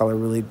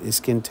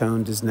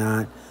tone does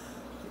not.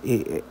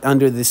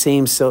 Under the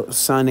same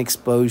sun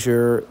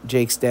exposure,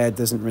 Jake's dad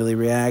doesn't really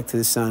react to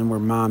the sun where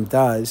mom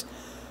does.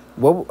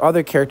 What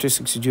other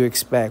characteristics would you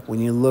expect when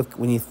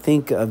you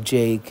think of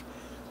Jake?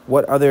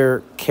 What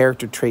other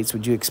character traits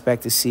would you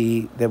expect to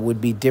see that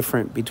would be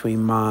different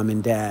between mom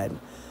and dad?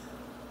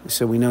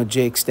 So we know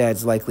Jake's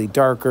dad's likely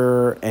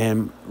darker,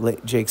 and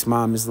Jake's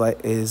mom is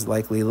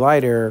likely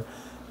lighter,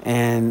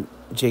 and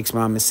Jake's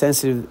mom is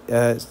sensitive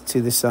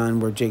to the sun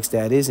where Jake's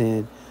dad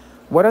isn't.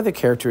 What other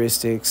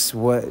characteristics,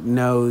 what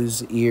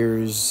nose,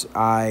 ears,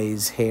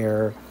 eyes,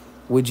 hair,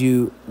 would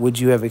you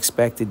have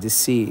expected to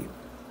see?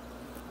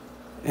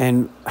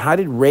 And how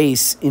did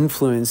race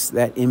influence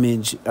that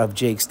image of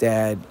Jake's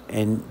dad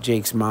and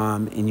Jake's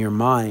mom in your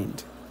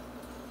mind?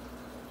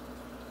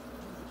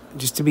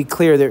 Just to be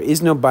clear, there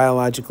is no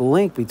biological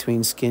link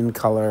between skin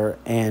color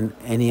and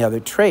any other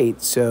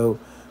trait. So,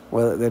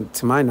 well,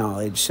 to my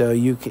knowledge, so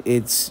you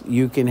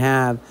can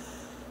have,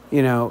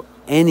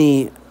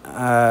 any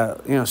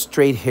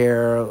straight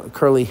hair,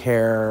 curly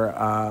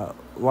hair,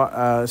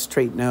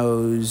 straight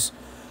nose,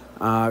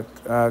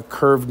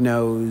 curved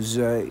nose,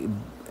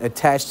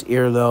 attached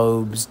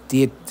earlobes,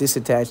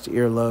 disattached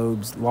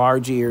earlobes,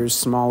 large ears,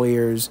 small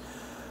ears,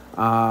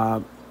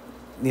 all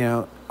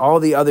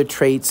the other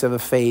traits of a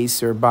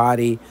face or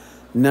body.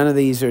 None of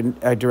these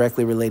are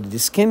directly related to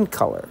skin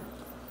color.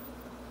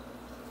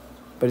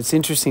 But it's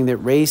interesting that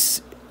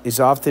race is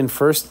often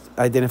first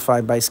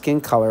identified by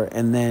skin color,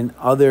 and then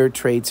other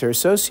traits are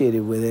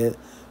associated with it,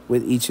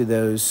 with each of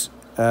those,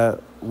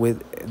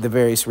 with the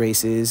various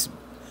races.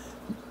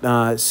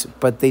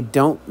 But they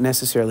don't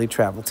necessarily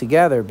travel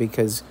together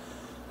because,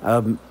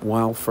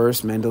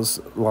 first, Mendel's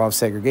law of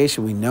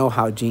segregation. We know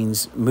how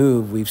genes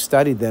move. We've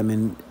studied them,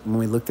 and when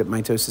we looked at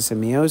mitosis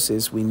and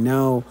meiosis, we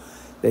know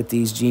that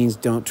these genes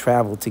don't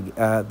travel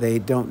they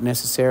don't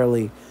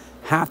necessarily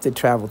have to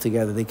travel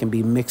together. They can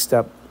be mixed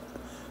up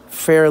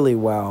fairly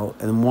well,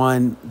 and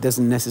one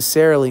doesn't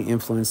necessarily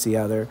influence the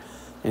other.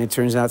 And it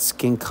turns out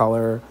skin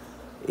color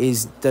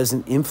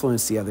doesn't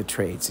influence the other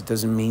traits. It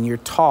doesn't mean you're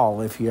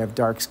tall if you have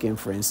dark skin,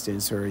 for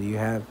instance, or you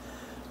have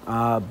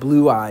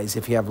blue eyes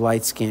if you have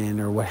light skin,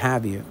 or what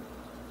have you.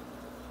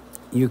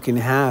 You can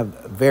have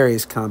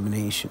various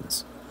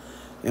combinations.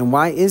 And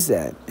why is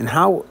that?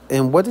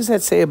 And what does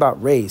that say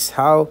about race?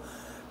 How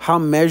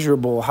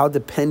measurable, how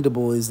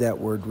dependable is that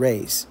word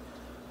race?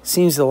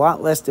 Seems a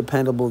lot less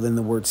dependable than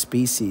the word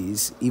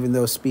species, even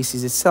though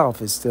species itself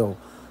is still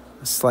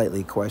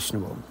slightly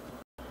questionable.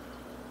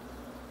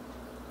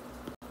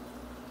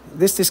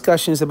 This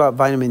discussion is about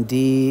vitamin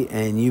D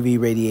and UV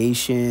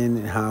radiation,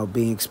 and how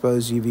being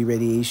exposed to UV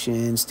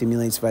radiation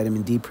stimulates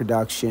vitamin D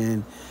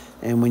production.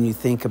 And when you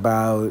think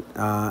about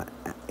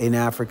in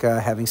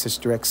Africa having such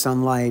direct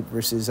sunlight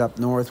versus up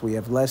north, we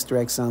have less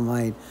direct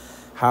sunlight,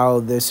 how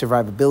the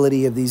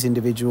survivability of these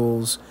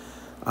individuals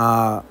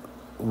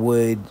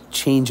would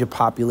change a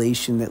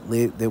population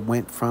that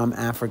went from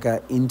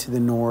Africa into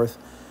the north.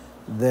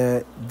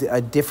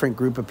 A different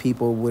group of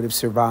people would have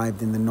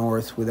survived in the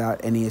north without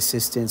any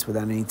assistance,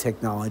 without any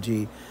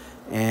technology,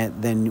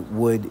 than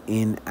would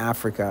in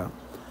Africa.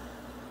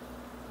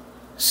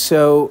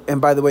 So,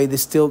 and by the way,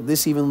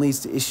 this even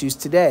leads to issues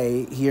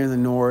today here in the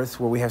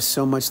north, where we have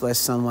so much less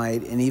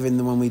sunlight, and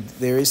even when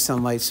there is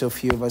sunlight, so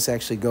few of us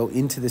actually go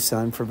into the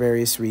sun for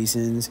various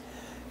reasons.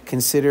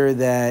 Consider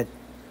that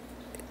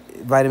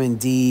vitamin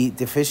D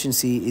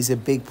deficiency is a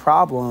big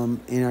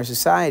problem in our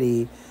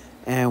society.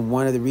 And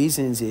one of the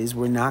reasons is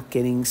we're not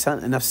getting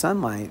enough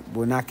sunlight.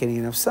 We're not getting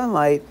enough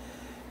sunlight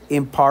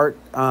in part,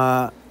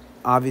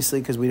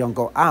 obviously, because we don't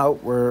go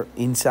out. We're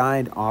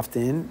inside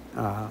often.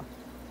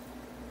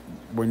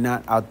 We're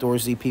not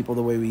outdoorsy people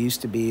the way we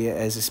used to be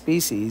as a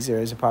species or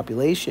as a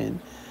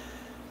population.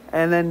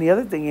 And then the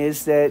other thing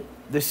is that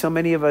there's so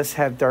many of us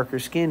have darker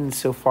skin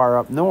so far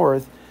up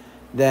north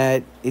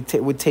that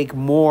it would take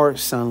more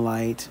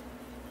sunlight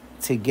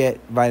to get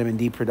vitamin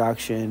D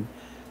production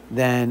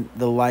than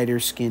the lighter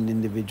skinned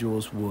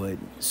individuals would.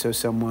 So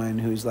someone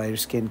who's lighter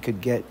skinned could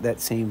get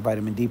that same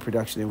vitamin D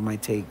production. It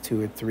might take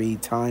 2 or 3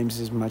 times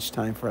as much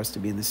time for us to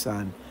be in the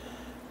sun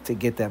to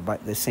get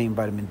the same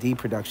vitamin D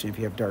production if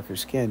you have darker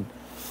skin.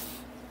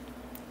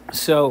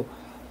 So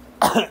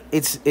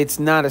it's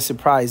not a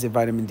surprise that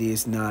vitamin D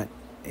is not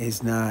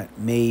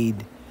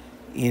made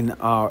in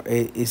our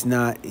is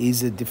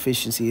a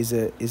deficiency,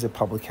 is a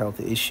public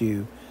health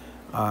issue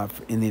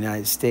in the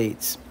United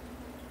States.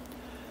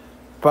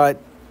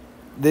 But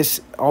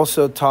this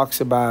also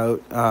talks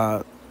about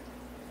other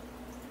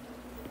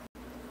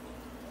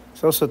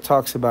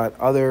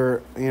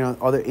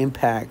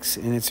impacts,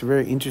 and it's a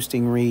very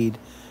interesting read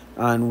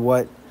on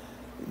what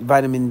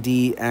vitamin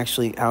D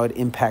actually, how it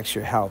impacts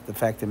your health. The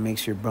fact that it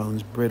makes your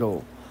bones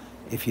brittle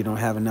if you don't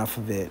have enough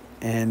of it.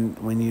 And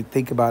when you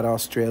think about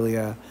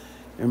Australia,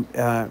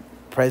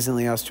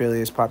 presently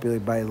Australia is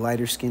populated by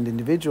lighter skinned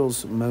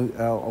individuals, a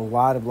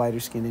lot of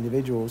lighter skinned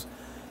individuals.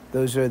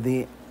 Those are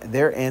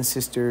their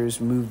ancestors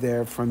moved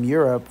there from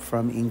Europe,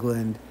 from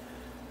England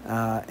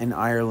and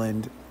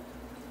Ireland.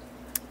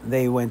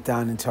 They went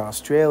down into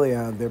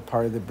Australia. They're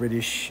part of the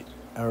British,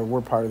 or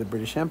were part of the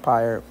British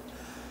Empire.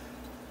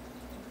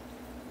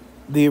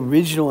 The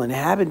original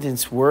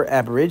inhabitants were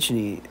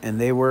Aborigine, and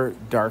they were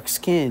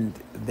dark-skinned.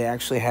 They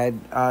actually had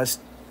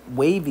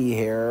wavy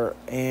hair,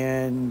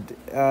 and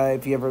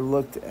if you ever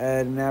looked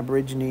at an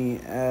Aborigine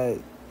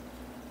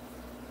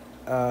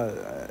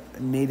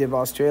native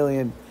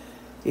Australian,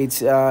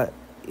 it's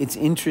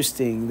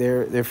interesting.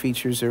 Their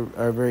features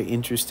are very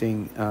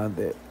interesting.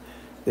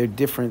 They're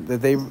different.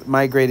 That they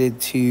migrated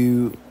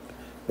to,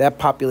 that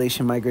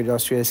population migrated to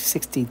Australia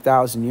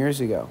 60,000 years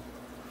ago,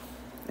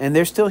 and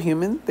they're still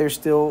human. They're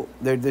still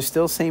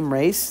same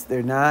race.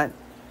 They're not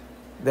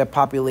that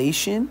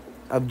population.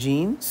 of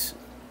genes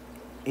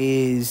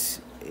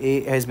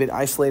it has been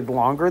isolated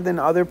longer than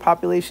other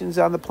populations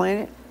on the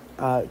planet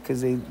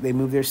because they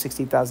moved there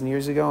 60,000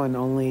 years ago, and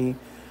only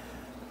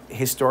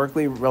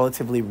historically,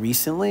 relatively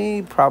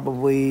recently,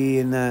 probably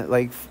in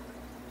the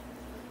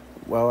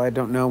well, I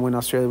don't know when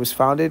Australia was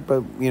founded,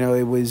 but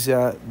it was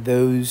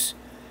those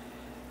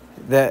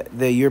that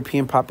the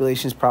European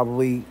populations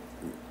probably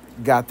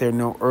got there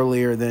no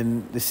earlier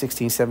than the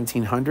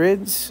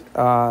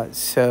 1700s.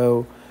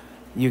 So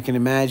you can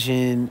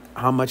imagine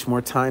how much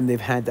more time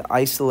they've had to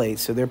isolate.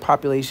 So their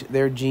population,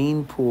 their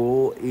gene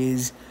pool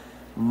is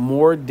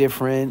more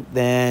different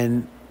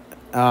than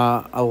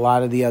a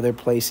lot of the other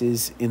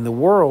places in the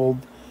world,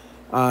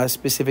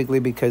 specifically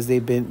because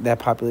that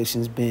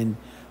population's been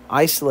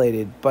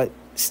isolated. But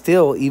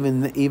still,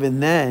 even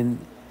then,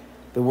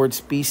 the word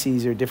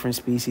species or different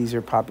species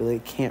or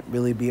populate can't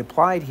really be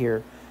applied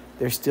here.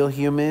 They're still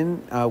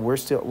human.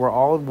 We're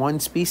all one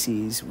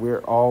species.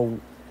 We're all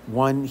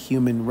one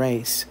human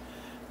race,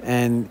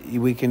 and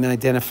we can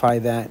identify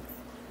that.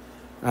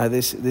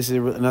 This is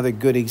another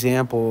good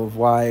example of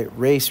why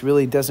race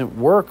really doesn't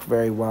work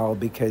very well,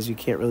 because you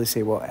can't really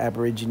say, well,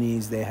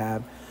 Aborigines they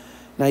have.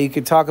 Now you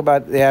could talk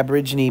about the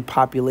Aborigine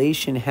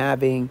population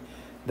having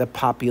a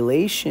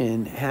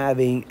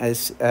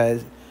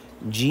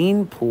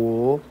gene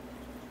pool,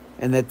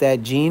 and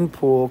that gene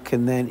pool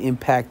can then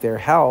impact their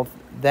health.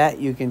 That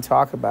you can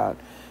talk about.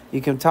 You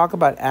can talk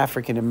about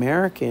African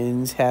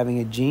Americans having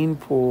a gene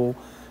pool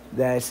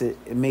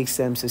it makes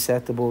them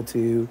susceptible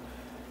to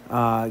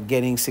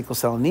getting sickle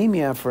cell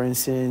anemia, for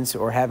instance,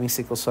 or having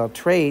sickle cell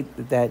trait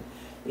that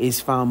is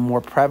found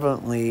more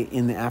prevalently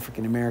in the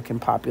African American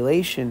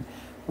population.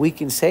 We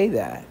can say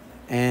that,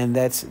 and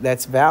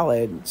that's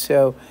valid.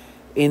 So,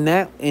 in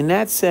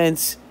that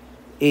sense,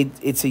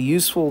 it's a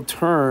useful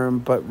term,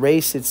 but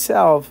race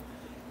itself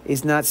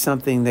is not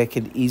something that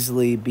could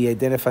easily be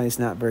identified. It's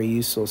not very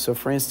useful. So,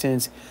 for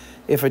instance,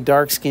 if a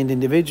dark-skinned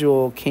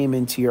individual came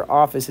into your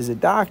office as a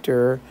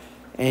doctor,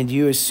 and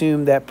you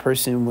assumed that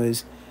person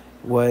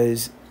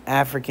was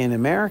African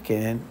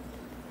American,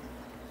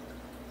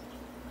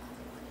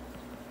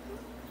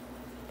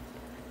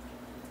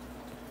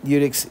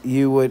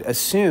 you would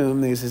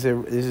assume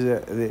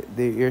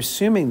you're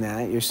assuming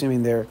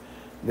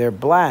they're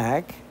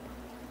black,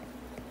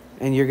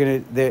 and you're gonna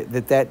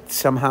that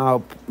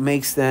somehow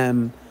makes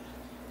them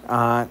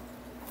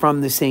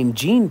from the same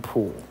gene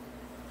pool,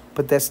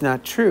 but that's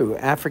not true.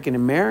 African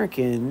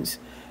Americans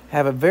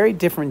have a very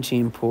different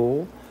gene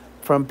pool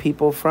from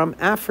people from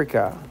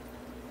Africa,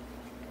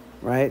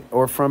 right,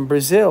 or from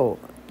Brazil,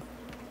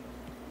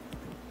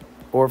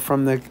 or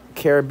from the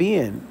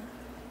Caribbean.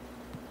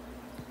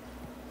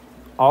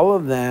 All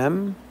of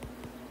them,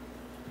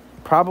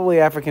 probably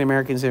African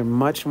Americans, are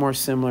much more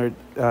similar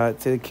to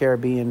the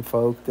Caribbean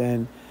folk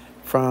than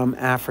from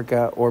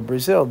Africa or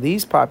Brazil.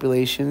 These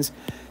populations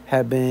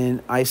have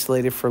been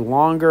isolated for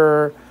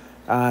longer.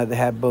 They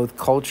have both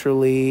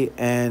culturally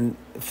and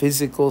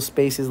physical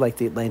spaces like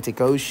the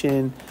Atlantic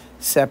Ocean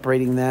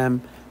separating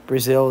them.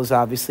 Brazil is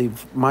obviously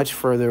much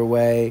further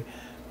away,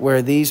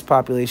 where these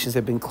populations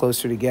have been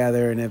closer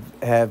together and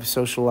have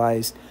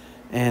socialized,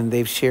 and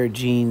they've shared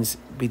genes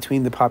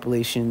between the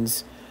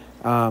populations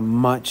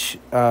much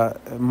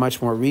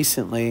more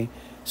recently.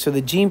 So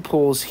the gene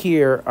pools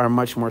here are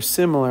much more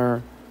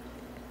similar.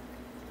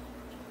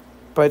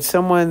 But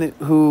someone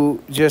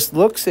who just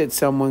looks at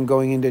someone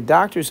going into a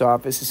doctor's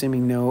office,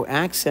 assuming no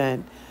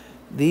accent,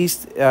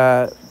 these,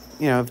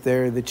 if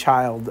they're the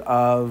child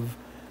of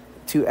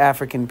two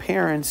African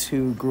parents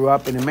who grew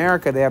up in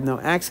America, they have no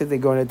accent, they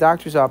go in a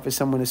doctor's office,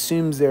 someone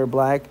assumes they're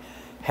black,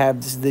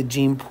 has the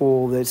gene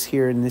pool that's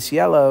here in this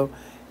yellow,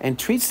 and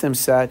treats them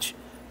such,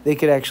 they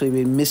could actually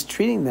be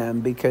mistreating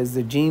them because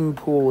the gene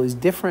pool is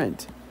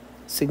different,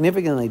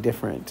 significantly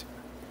different.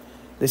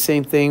 The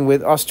same thing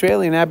with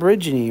Australian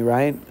Aborigine,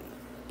 right?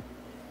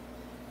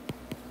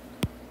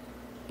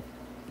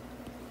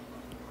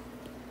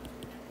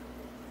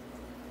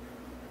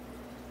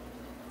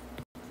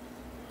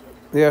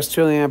 The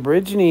Australian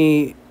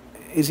Aborigine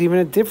is even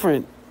a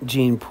different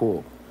gene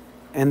pool,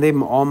 and they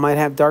all might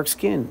have dark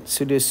skin.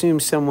 So to assume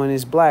someone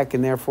is black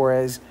and therefore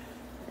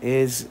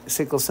is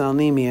sickle cell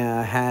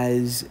anemia,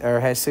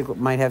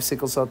 might have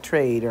sickle cell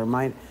trait,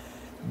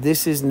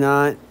 this is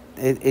not.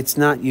 It's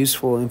not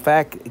useful. In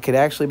fact, it could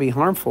actually be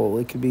harmful.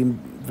 It could be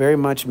very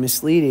much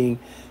misleading,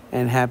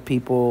 and have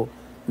people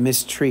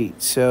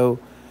mistreat. So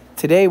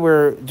today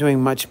we're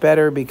doing much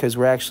better because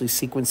we're actually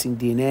sequencing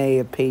DNA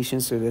of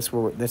patients, so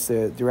that's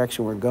the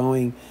direction we're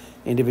going.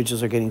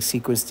 Individuals are getting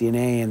sequenced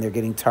DNA, and they're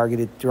getting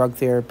targeted drug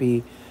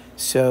therapy.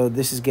 So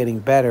this is getting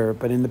better.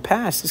 But in the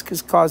past, this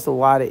has caused a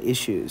lot of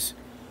issues.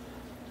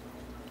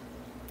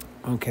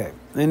 Okay.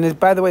 And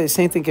by the way, the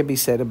same thing can be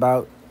said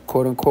about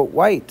quote-unquote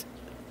white,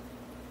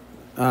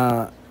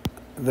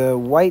 the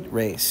white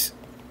race.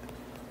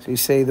 So you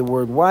say the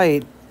word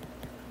white,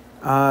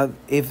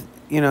 if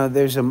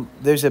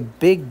there's a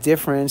big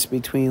difference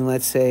between,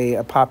 let's say,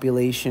 a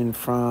population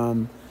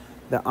from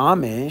the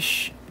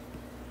Amish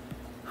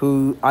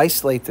who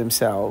isolate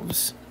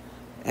themselves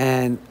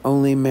and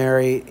only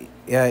marry,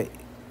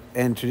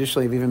 and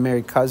traditionally have even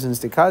married cousins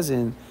to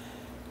cousin.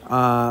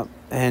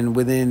 And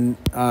within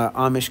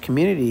Amish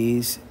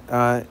communities,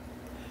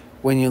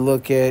 when you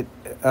look at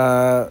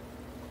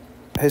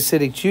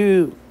Hasidic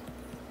Jew,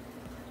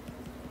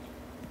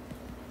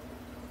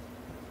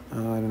 I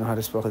don't know how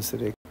to spell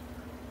Hasidic.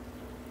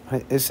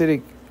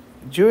 Hasidic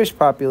Jewish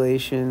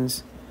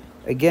populations,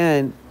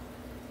 again,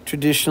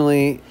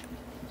 traditionally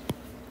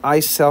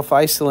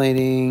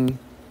self-isolating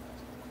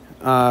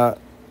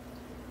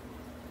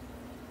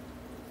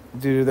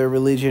due to their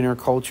religion or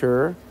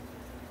culture.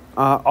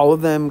 All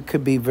of them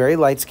could be very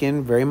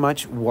light-skinned, very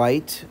much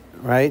white,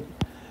 right?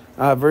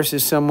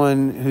 Versus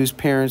someone whose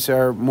parents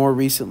are more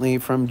recently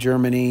from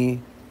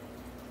Germany,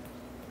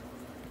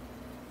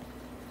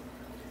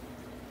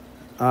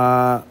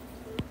 or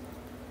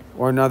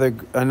another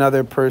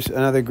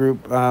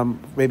group,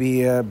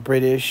 maybe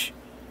British.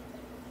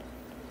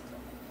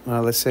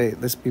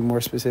 Let's be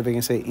more specific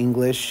and say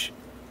English.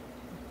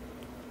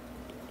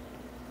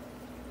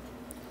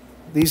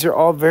 These are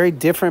all very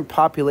different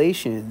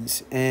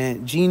populations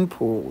and gene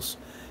pools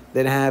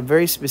that have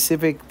very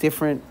specific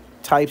different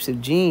types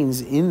of genes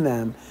in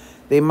them.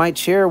 They might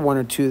share one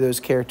or two of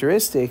those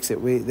characteristics that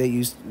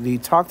you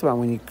talked about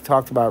when you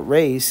talked about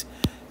race,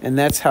 and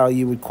that's how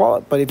you would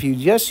qualify. But if you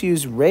just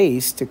use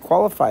race to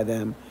qualify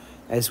them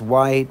as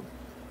white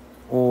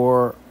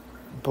or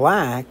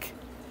black,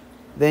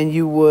 then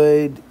you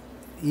would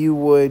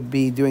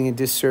be doing a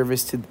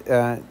disservice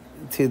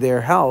to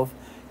their health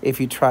if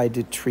you tried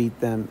to treat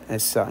them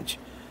as such.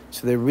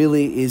 So there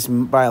really is,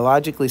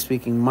 biologically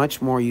speaking,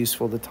 much more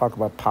useful to talk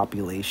about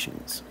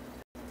populations.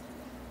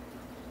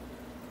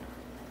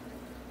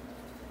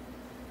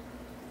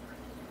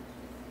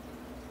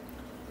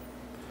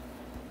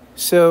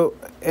 So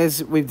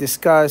as we've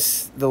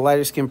discussed, the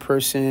lighter skinned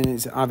person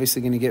is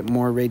obviously going to get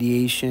more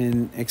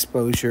radiation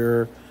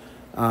exposure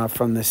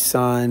from the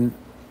sun,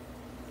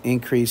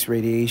 increased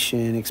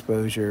radiation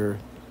exposure.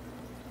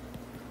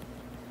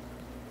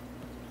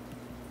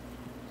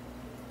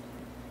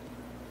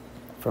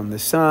 From the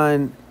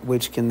sun,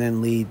 which can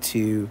then lead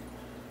to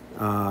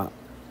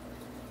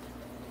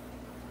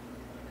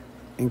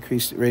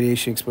increased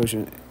radiation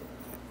exposure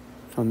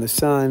from the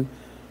sun,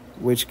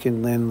 which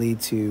can then lead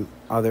to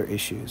other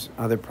issues,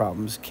 other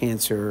problems,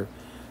 cancer,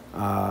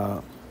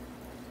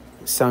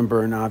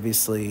 sunburn,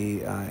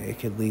 obviously. It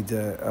could lead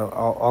to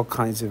all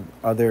kinds of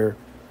other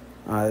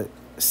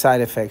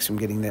side effects from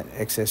getting that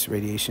excess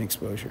radiation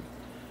exposure.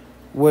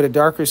 Would a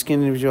darker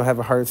skinned individual have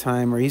a harder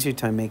time or easier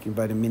time making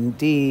vitamin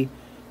D?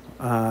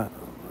 A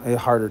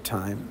harder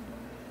time,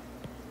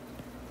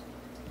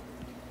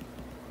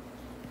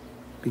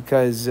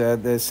 because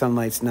the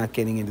sunlight's not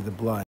getting into the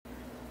blood.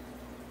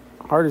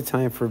 Harder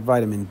time for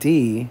vitamin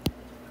D.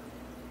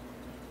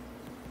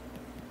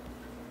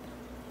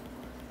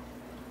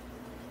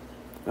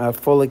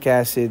 Folic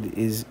acid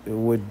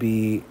would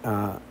be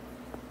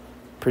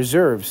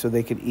preserved, so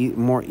they could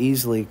more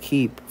easily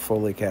keep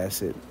folic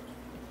acid.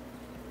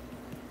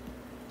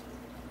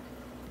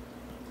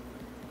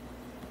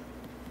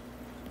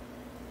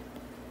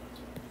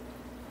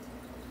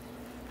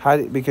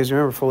 Because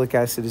remember, folic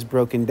acid is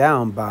broken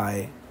down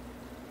by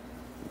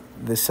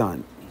the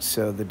sun.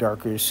 So the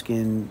darker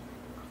skin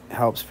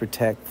helps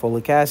protect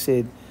folic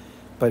acid,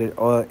 but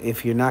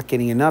if you're not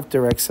getting enough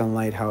direct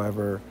sunlight,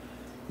 however,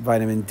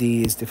 vitamin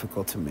D is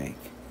difficult to make.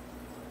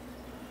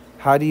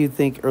 How do you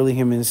think early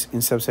humans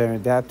in sub-Saharan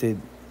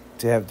adapted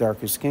to have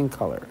darker skin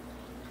color?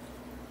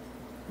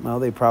 Well,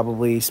 they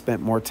probably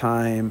spent more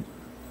time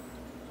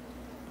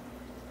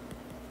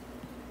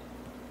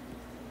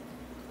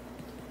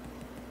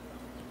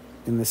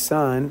in the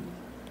sun.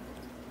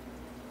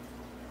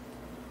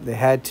 They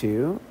had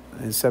to.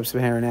 In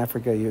sub-Saharan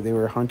Africa, they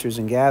were hunters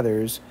and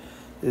gatherers,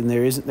 and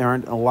there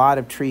aren't a lot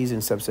of trees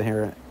in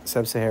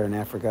sub-Saharan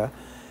Africa,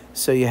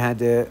 so you had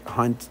to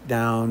hunt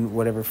down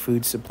whatever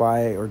food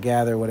supply or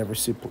gather whatever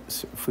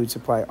food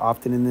supply,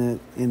 often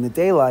in the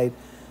daylight,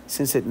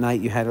 since at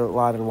night you had a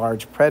lot of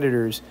large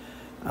predators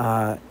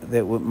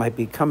that might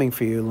be coming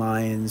for you,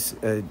 lions,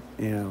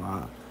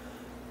 and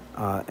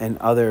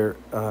other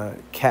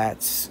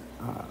cats.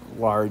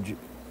 Large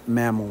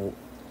mammal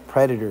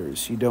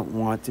predators. You don't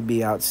want to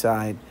be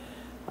outside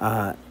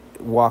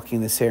walking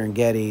the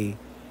Serengeti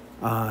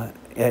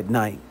at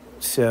night.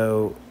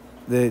 So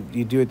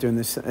you do it during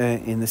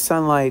in the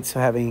sunlight. So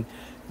having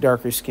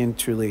darker skin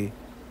truly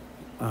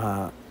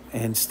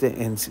and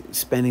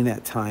spending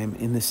that time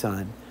in the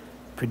sun,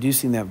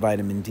 producing that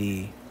vitamin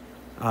D,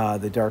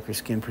 the darker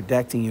skin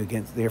protecting you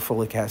against their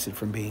folic acid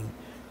from being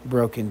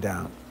broken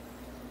down.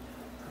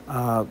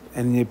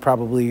 And you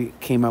probably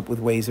came up with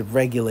ways of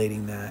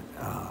regulating that.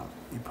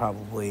 You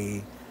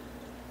probably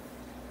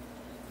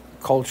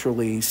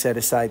culturally set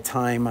aside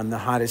time on the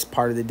hottest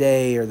part of the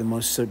day or the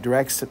most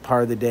direct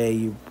part of the day.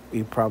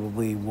 You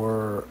probably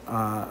were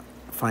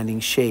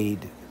finding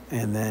shade,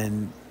 and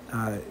then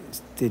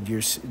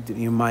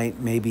you might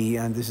maybe,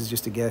 and this is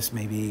just a guess,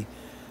 maybe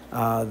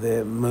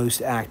the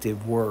most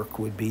active work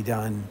would be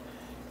done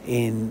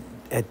in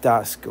at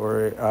dusk,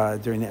 or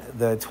during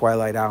the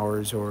twilight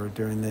hours, or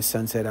during the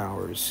sunset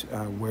hours,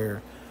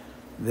 where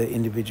the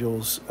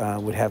individuals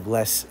would have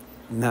less,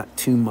 not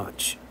too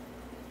much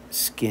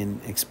skin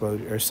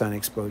exposure or sun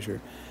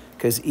exposure.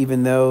 Because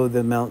even though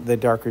the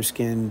darker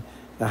skin,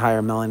 the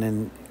higher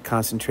melanin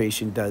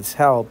concentration does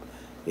help,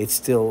 it's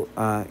still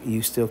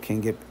you still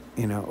can get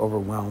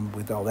overwhelmed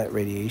with all that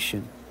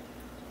radiation.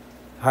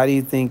 How do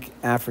you think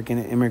African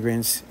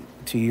immigrants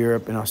to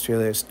Europe and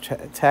Australia has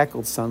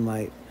tackled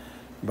sunlight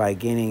by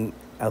gaining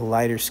a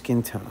lighter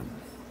skin tone?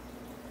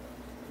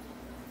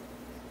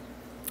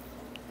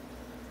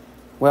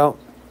 Well,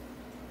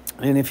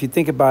 and if you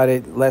think about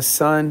it, less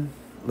sun,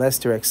 less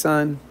direct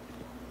sun,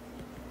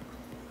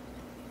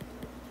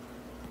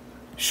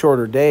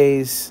 shorter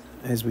days,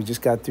 as we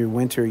just got through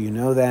winter, you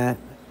know that.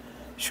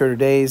 Shorter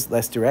days,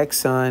 less direct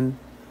sun.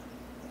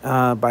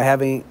 By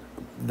having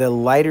the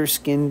lighter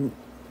skin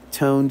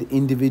toned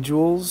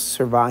individuals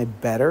survive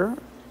better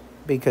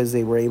because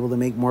they were able to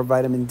make more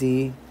vitamin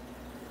D.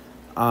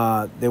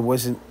 There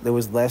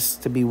was less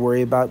to be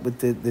worried about with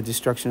the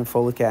destruction of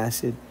folic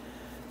acid,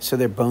 so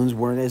their bones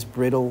weren't as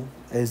brittle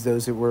as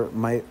those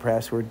that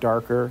perhaps were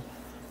darker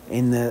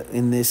in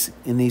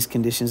these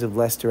conditions of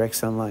less direct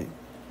sunlight.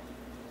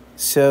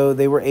 So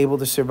they were able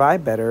to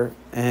survive better,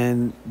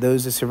 and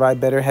those that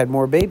survived better had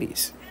more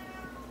babies.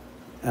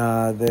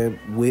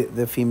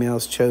 The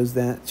females chose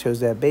to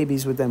have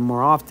babies with them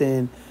more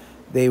often.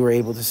 They were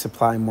able to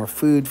supply more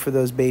food for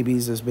those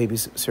babies. Those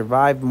babies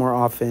survived more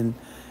often,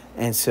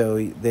 and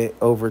so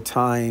over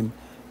time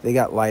they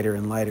got lighter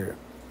and lighter.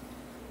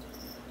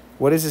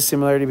 What is the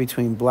similarity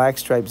between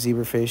black-striped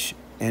zebrafish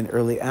and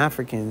early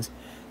Africans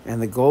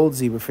and the gold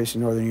zebrafish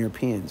in northern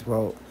Europeans?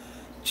 Well,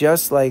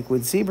 just like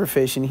with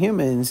zebrafish in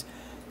humans,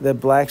 the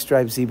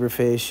black-striped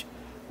zebrafish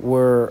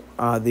were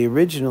the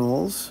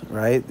originals,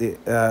 right?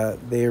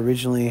 They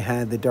originally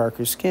had the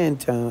darker skin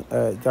tone,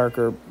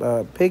 darker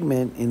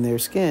pigment in their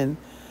skin,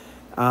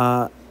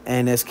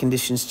 and as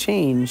conditions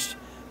changed,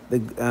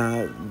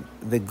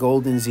 the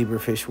golden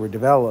zebrafish were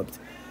developed.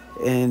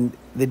 And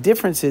the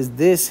difference is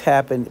this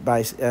happened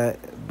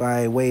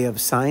by way of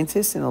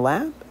scientists in a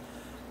lab,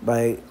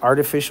 by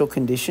artificial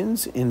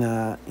conditions in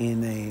a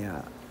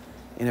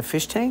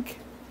fish tank.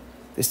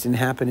 This didn't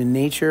happen in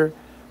nature,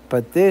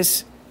 but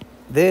the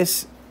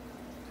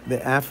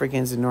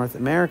Africans and North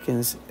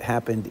Americans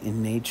happened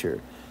in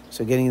nature.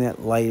 So getting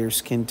that lighter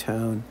skin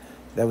tone,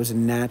 that was a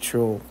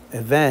natural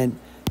event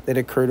that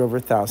occurred over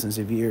thousands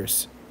of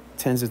years,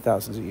 tens of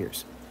thousands of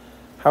years.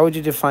 How would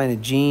you define a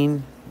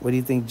gene? What do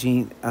you think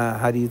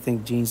how do you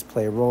think genes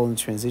play a role in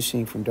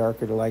transitioning from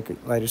darker to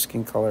lighter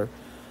skin color?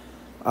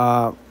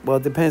 Well,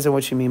 it depends on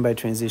what you mean by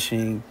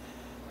transitioning.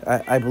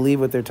 I believe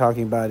what they're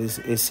talking about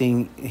is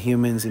seeing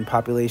humans in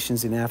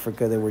populations in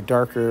Africa that were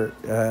darker,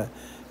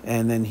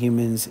 and then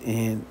humans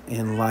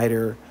in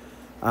lighter,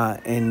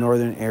 in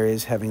northern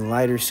areas having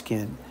lighter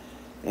skin.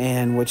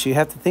 And what you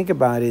have to think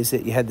about is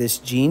that you had this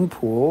gene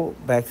pool,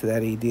 back to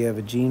that idea of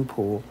a gene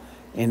pool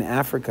in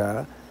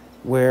Africa,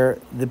 where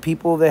the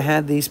people that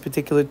had these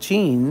particular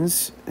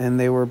genes, and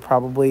they were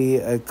probably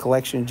a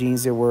collection of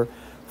genes that were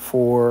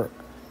for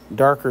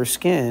darker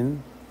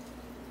skin,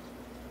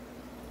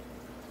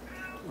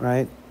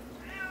 right?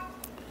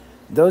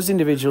 Those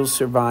individuals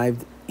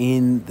survived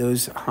in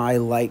those high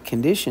light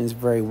conditions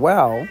very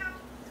well,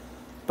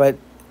 but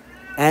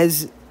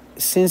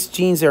since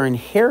genes are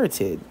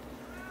inherited,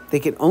 they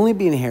can only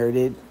be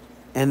inherited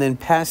and then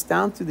passed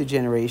down through the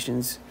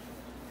generations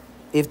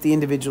if the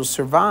individuals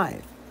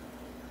survive.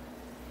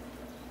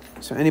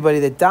 So anybody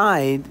that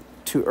died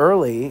too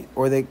early,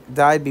 or they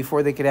died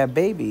before they could have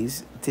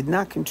babies, did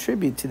not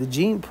contribute to the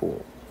gene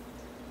pool.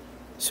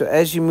 So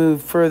as you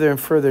move further and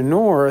further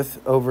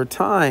north over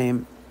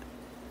time,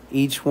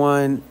 each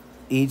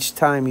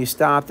time you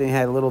stopped and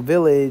had a little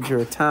village or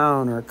a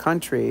town or a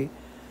country,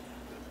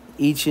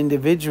 each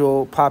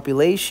individual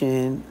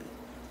population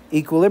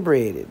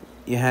equilibrated.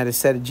 You had a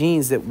set of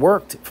genes that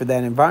worked for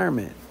that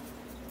environment.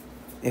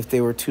 If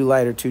they were too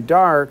light or too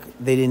dark,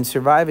 they didn't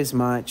survive as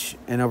much.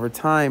 And over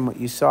time, what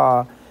you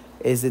saw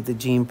is that the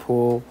gene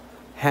pool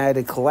had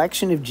a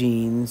collection of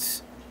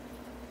genes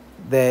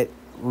that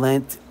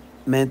meant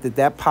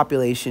that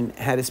population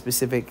had a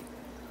specific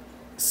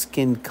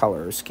skin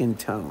color or skin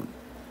tone.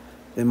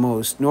 The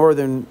most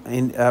northern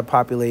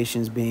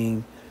populations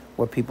being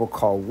what people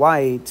call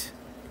white,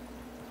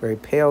 very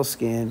pale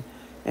skin,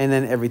 and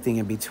then everything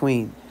in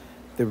between.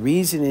 The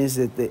reason is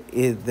that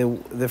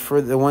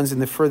the ones in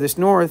the furthest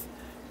north,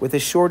 with the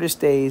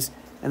shortest days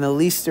and the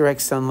least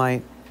direct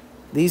sunlight,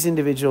 these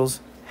individuals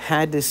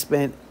had to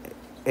spend,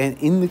 and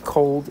in the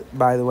cold,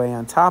 by the way,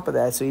 on top of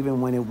that, so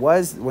even when there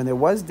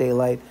was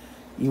daylight,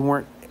 you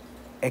weren't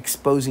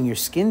exposing your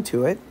skin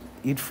to it,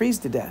 you'd freeze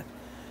to death.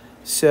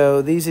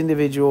 So these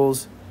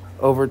individuals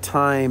over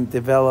time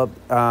developed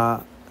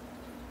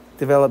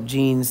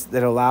genes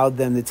that allowed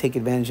them to take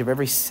advantage of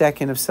every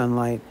second of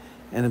sunlight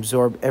and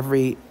absorb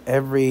every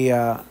ray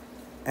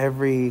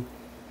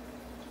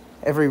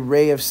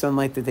of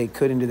sunlight that they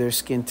could into their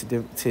skin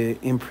to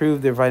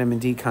improve their vitamin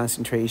D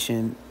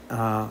concentration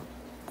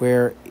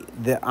where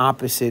the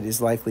opposite is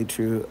likely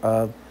true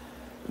of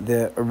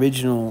the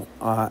original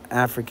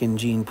African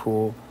gene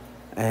pool,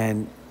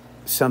 and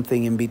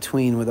something in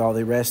between with all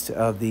the rest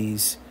of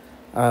these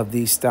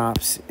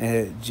stops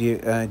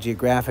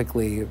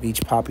geographically of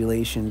each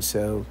population.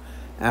 So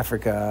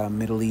Africa,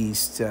 Middle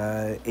East,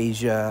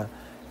 Asia,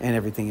 and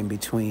everything in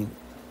between.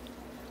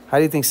 How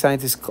do you think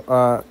scientists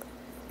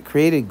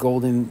created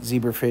golden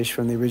zebrafish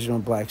from the original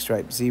black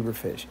striped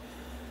zebrafish?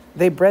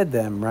 They bred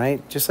them,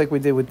 right? Just like we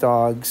did with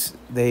dogs.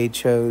 They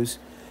chose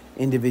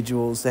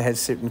individuals that had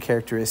certain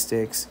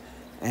characteristics,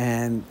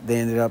 and they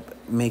ended up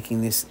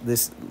making this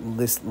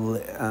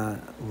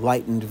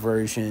lightened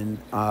version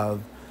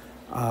of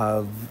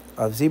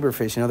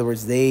zebrafish. In other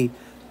words, they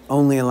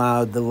only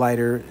allowed the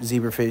lighter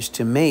zebrafish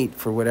to mate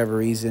for whatever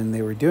reason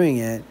they were doing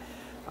it.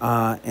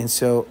 And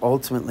so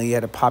ultimately you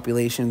had a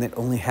population that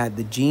only had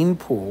the gene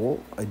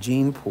pool,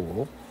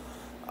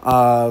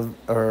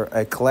 or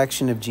a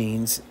collection of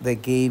genes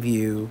that gave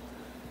you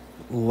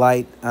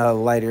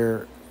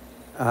lighter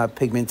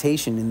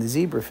pigmentation in the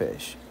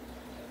zebrafish.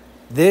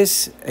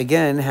 This,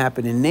 again,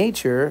 happened in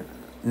nature,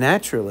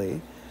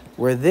 naturally,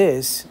 where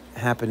this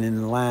happened in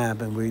the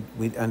lab and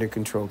we under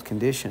controlled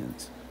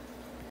conditions.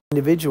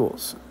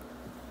 Individuals.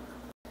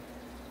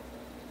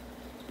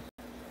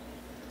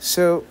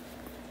 So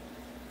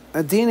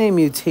a DNA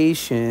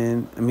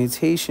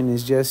mutation,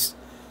 is just,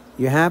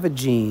 you have a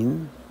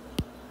gene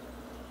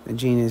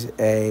is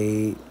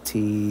A,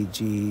 T,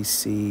 G,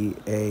 C,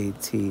 A,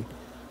 T,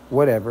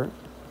 whatever.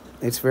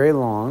 It's very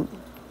long.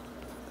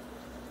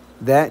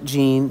 That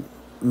gene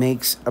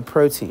makes a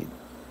protein.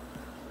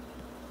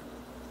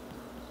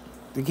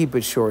 To keep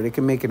it short, it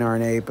can make an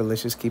RNA, but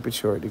let's just keep it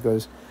short. It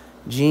goes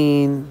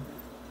gene,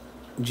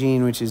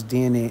 which is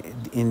DNA,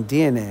 in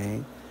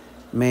DNA,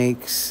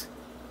 makes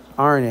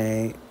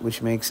RNA,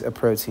 which makes a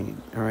protein.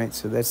 All right,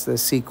 so that's the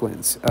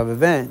sequence of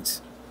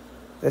events.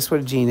 That's what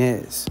a gene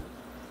is.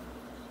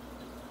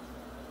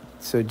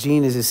 So a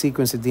gene is a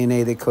sequence of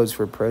DNA that codes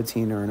for a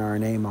protein or an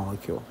RNA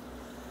molecule.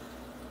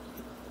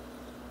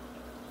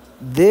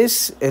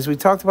 This, as we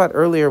talked about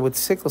earlier with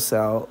sickle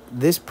cell,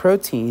 this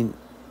protein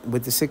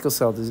with the sickle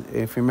cell,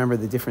 if you remember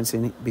the difference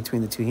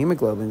between the two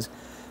hemoglobins,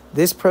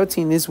 this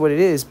protein is what it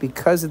is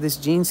because of this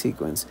gene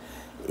sequence.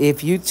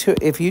 If you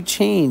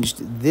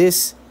changed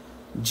this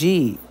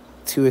G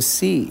to a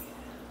C,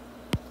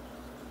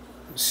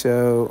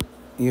 so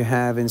you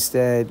have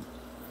instead,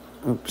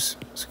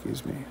 if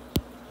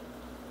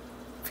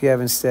you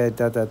have instead ...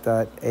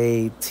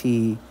 A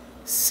T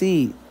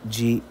C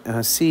G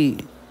C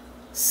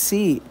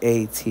C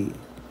A T.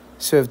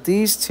 So if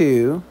these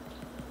two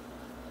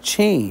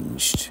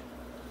changed,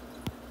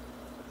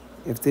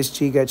 if this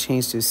G got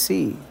changed to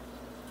C,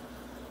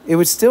 it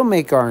would still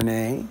make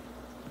RNA.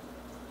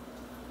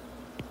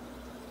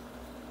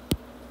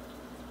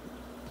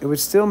 It would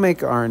still make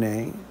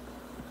RNA,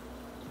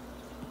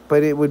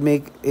 but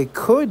it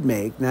could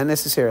make, not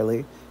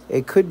necessarily,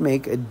 it could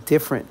make a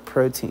different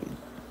protein.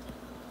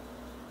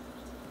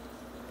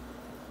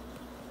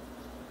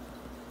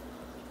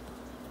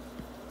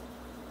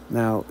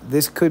 Now,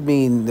 this could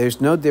mean there's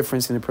no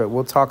difference in the protein.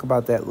 We'll talk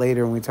about that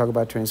later when we talk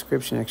about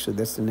transcription. Actually,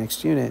 that's the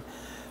next unit.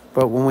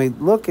 But when we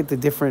look at the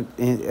different,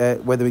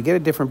 whether we get a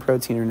different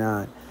protein or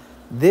not,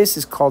 this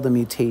is called a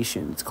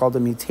mutation. It's called a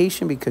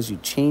mutation because you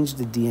changed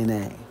the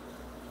DNA.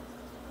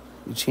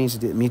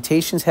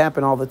 Mutations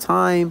happen all the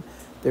time.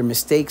 There are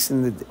mistakes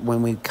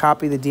when we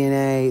copy the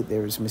DNA.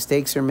 There's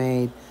mistakes are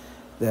made.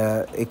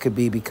 It could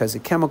be because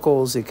of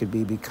chemicals. It could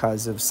be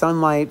because of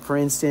sunlight, for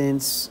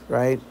instance,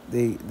 right?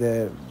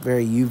 The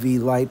very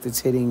UV light that's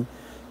hitting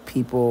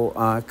people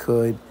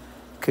could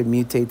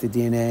mutate the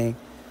DNA.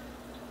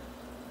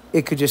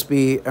 It could just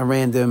be a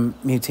random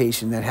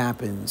mutation that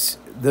happens.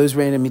 Those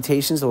random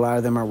mutations, a lot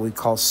of them are what we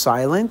call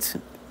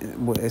silent.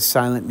 A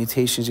silent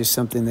mutation is just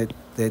something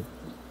that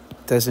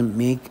doesn't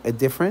make a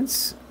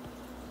difference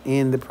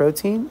in the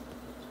protein.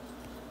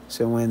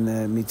 So when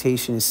the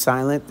mutation is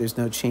silent, there's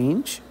no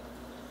change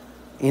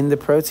in the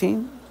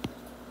protein.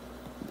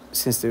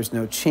 Since there's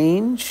no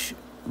change,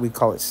 we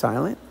call it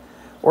silent.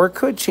 Or it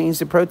could change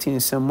the protein in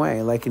some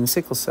way, like in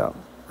sickle cell,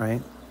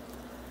 right?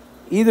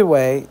 Either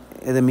way,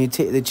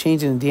 the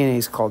change in the DNA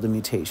is called a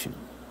mutation.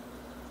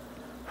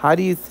 How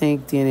do you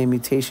think DNA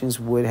mutations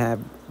would have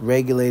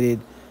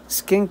regulated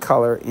skin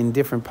color in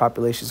different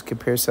populations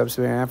compared to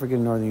sub-Saharan African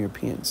and Northern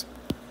Europeans?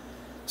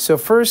 So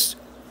first,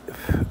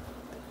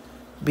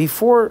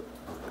 before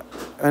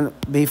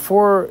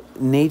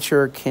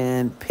nature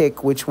can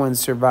pick which ones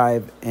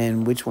survive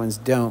and which ones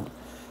don't,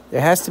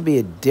 there has to be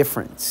a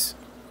difference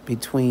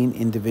between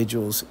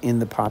individuals in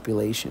the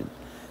population.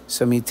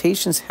 So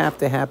mutations have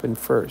to happen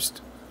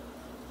first.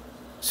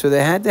 So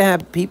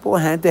people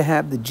had to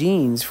have the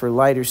genes for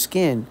lighter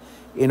skin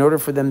in order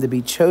for them to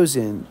be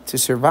chosen to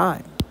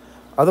survive.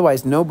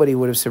 Otherwise, nobody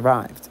would have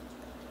survived.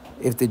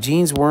 If the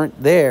genes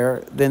weren't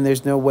there, then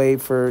there's no way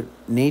for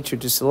nature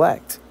to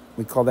select.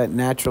 We call that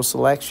natural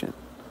selection.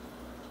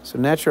 So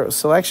natural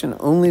selection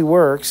only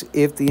works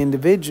if the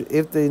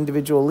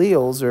individual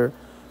alleles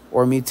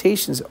or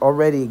mutations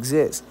already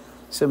exist.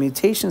 So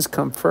mutations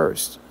come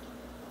first.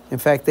 In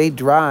fact, they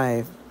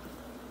drive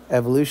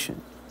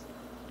evolution.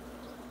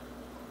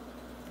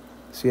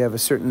 So you have a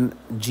certain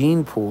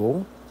gene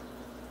pool,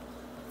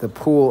 the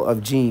pool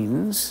of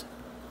genes,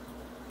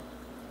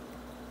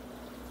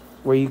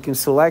 where you can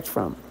select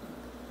from.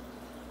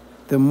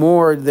 The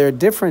more there are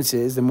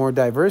differences, the more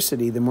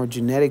diversity, the more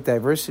genetic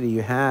diversity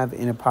you have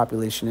in a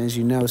population. As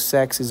you know,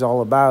 sex is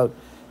all about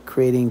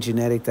creating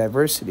genetic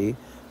diversity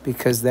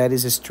because that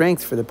is a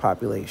strength for the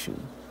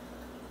population.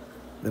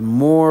 The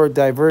more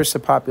diverse a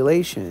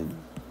population,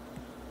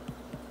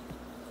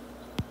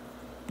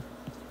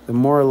 the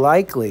more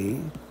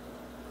likely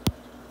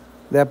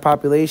that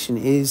population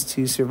is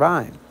to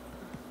survive.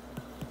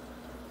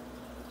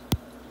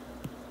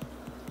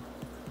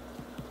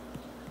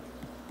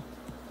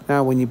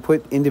 Now, when you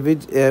put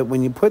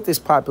this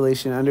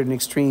population under an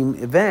extreme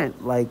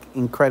event like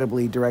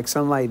incredibly direct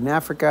sunlight in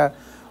Africa,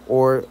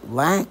 or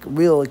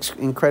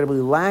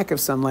incredibly lack of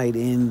sunlight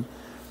in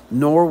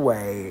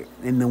Norway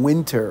in the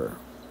winter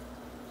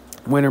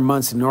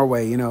months in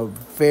Norway,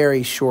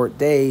 very short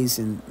days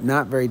and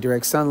not very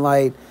direct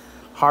sunlight,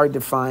 hard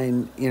to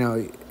find,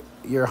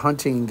 you're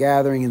hunting and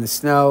gathering in the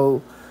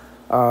snow.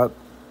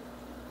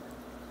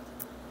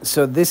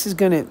 So this is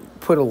going to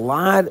put a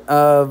lot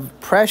of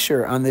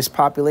pressure on this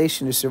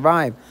population to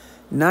survive.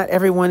 Not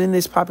everyone in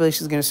this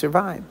population is going to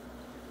survive.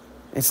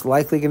 It's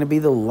likely going to be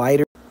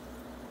the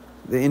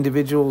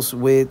individuals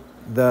with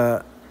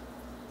the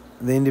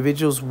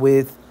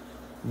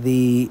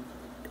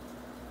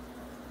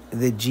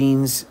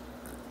genes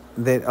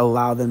that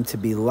allow them to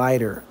be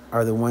lighter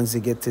are the ones that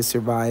get to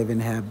survive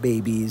and have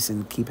babies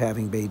and keep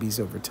having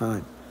babies over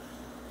time.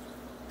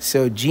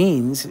 So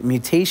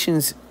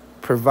mutations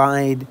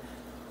provide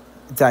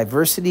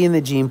diversity in the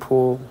gene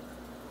pool,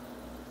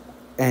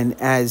 and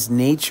as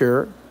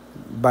nature,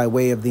 by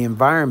way of the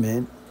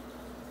environment,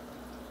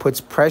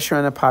 puts pressure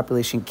on a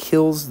population,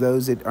 kills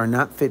those that are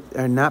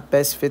not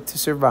best fit to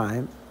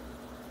survive,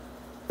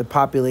 the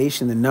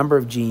population, the number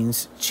of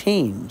genes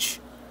change.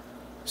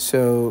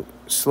 So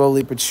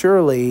slowly but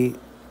surely,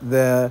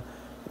 the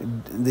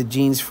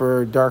genes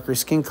for darker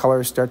skin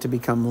color start to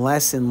become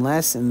less and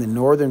less in the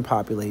northern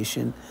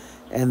population,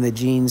 and the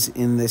genes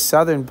in the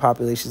southern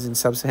populations in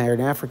sub-Saharan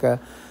Africa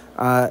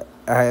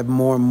have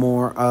more and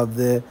more of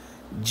the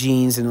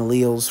genes and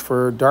alleles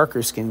for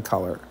darker skin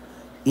color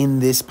in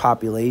this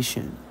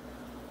population.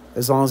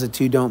 As long as the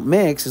two don't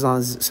mix, as long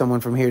as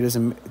someone from here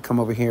doesn't come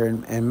over here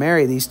and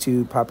marry, these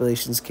two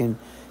populations can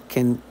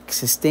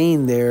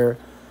sustain their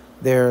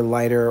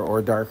lighter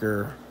or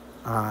darker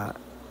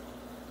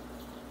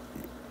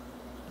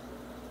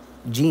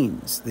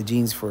genes, the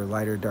genes for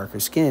lighter, darker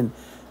skin.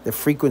 The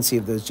frequency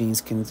of those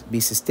genes can be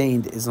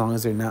sustained as long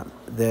as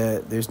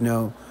there's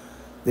no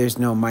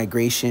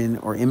migration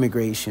or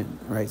immigration,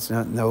 right? It's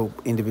no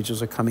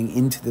individuals are coming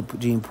into the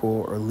gene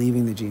pool or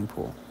leaving the gene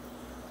pool.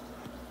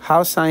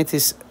 How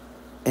scientists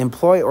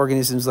employ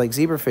organisms like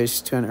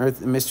zebrafish to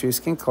unearth the mystery of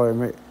skin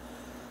color.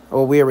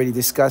 Well, we already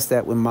discussed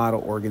that with model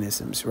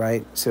organisms,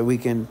 right? So we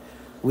can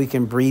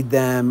breed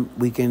them.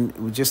 We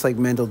can, just like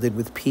Mendel did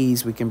with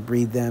peas, we can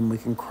breed them. We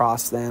can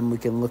cross them. We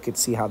can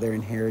see how they're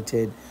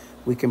inherited.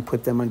 We can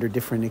put them under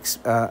different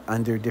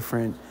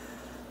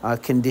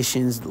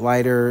conditions,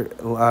 lighter.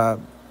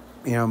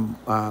 We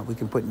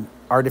can put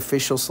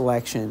artificial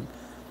selection.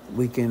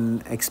 We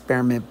can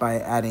experiment by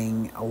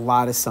adding a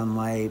lot of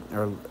sunlight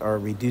or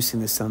reducing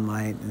the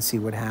sunlight and see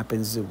what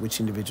happens, which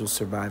individuals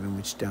survive and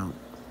which don't.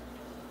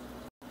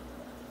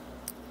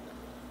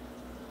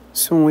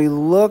 So when we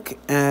look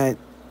at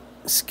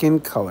skin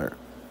color,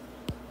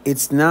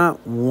 it's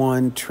not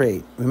one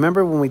trait.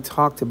 Remember when we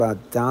talked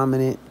about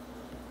dominant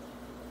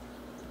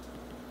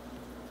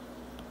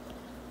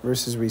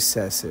versus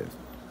recessive?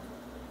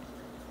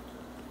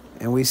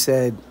 And we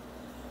said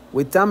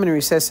with dominant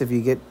recessive,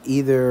 you get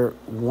either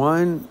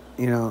one,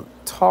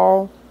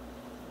 tall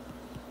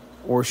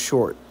or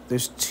short.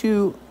 There's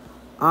two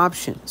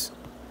options,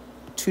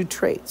 two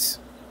traits,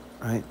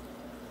 right?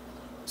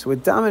 So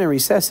with dominant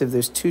recessive,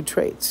 there's two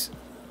traits.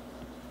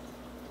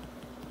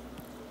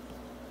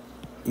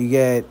 You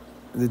get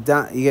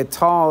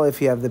tall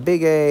if you have the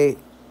big A,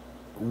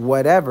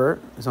 whatever,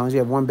 as long as you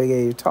have one big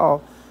A, you're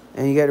tall,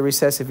 and you get a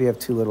recessive if you have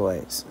two little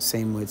A's.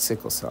 Same with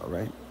sickle cell,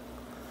 right?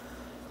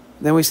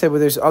 Then we said, well,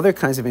 there's other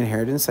kinds of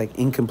inheritance, like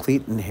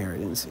incomplete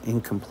inheritance,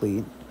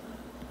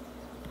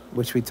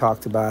 which we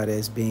talked about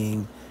as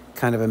being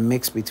kind of a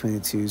mix between the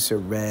two, so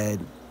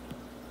red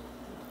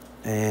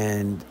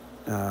and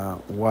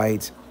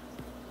white.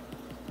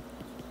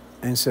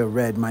 And so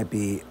red might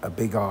be a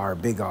big R,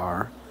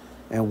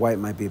 and white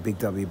might be a big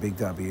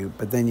W.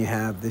 But then you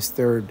have this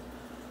third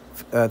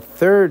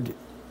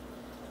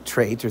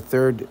trait or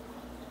third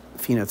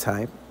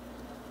phenotype.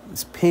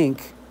 It's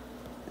pink,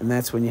 and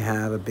that's when you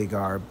have a big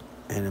R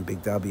and a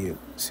big W.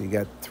 So you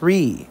got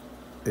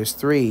there's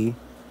three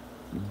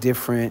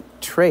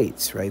different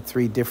traits, right?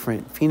 Three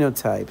different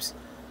phenotypes.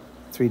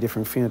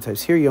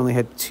 Here you only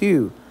had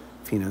two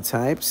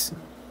phenotypes.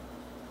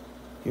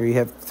 Here you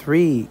have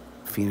three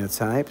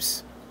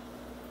phenotypes.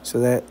 So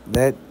that's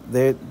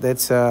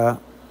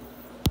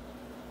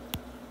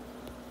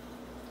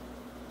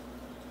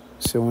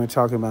so when we're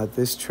talking about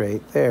this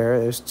trait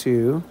there's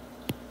 2,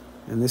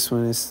 and this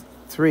one is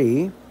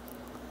 3.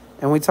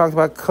 And we talked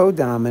about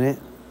codominant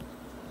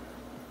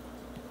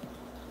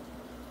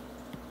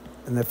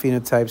and the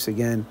phenotypes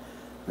again.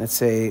 Let's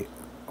say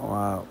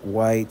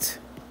white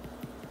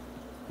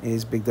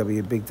is big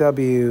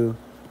W,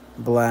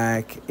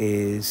 black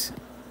is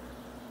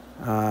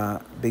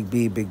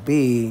big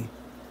B.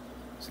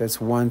 So that's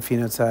 1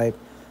 phenotype.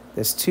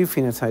 That's 2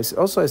 phenotypes. It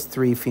also has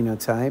 3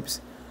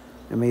 phenotypes.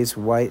 I mean, it's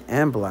white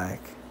and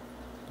black.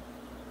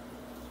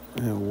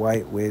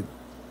 White with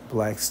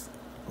blacks,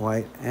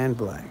 white and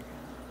black.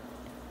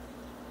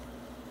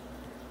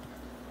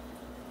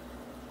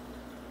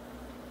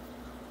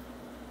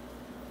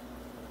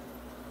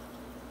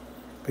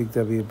 Big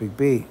W, big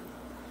B.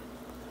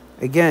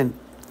 Again,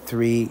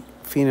 3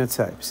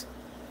 phenotypes.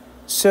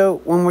 So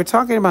when we're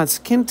talking about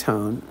skin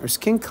tone or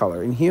skin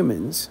color in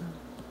humans,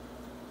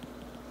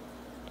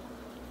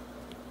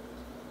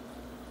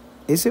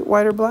 is it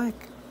white or black?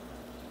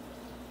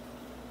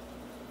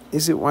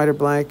 Is it white or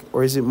black,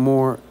 or is it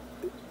more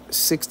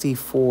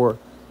 64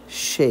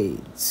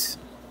 shades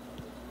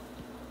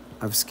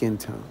of skin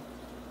tone?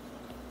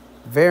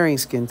 Varying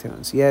skin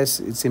tones. Yes,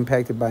 it's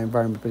impacted by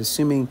environment, but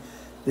assuming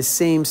the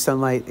same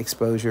sunlight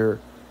exposure,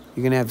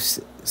 you're going to have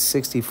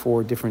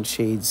 64 different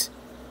shades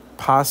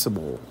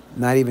possible,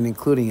 not even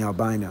including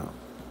albino.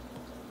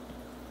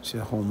 It's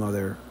a whole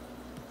nother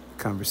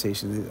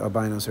conversation. The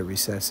albinos are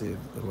recessive,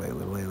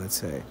 little a, let's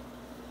say.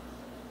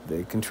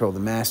 They control the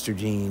master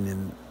gene,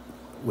 and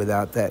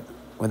without that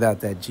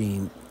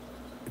gene,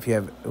 if you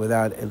have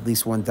without at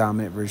least one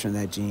dominant version of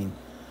that gene,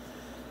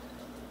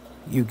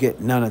 you get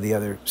none of the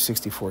other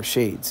 64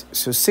 shades.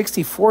 So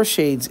 64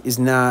 shades is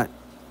not,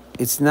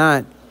 it's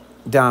not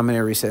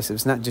dominant or recessive.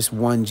 It's not just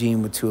one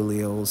gene with 2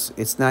 alleles.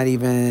 It's not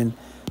even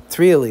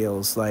 3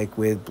 alleles like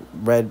with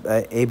red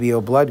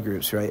ABO blood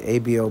groups, right?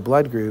 ABO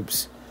blood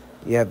groups,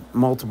 you have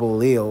multiple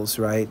alleles,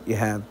 right? You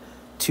have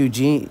 2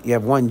 gene, you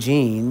have 1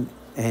 gene,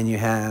 and you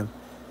have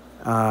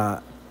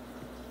IA,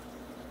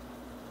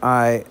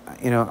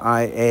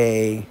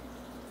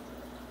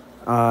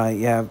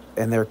 you have,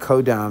 and they're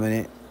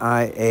codominant.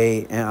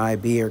 IA and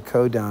IB are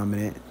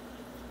codominant,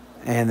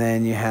 and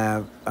then you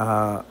have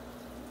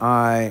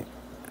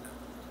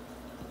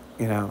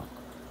you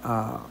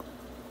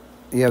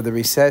have the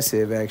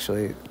recessive,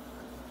 actually.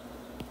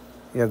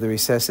 You have the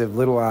recessive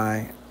little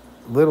I,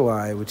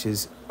 which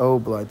is O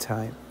blood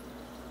type,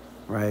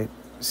 right?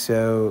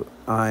 So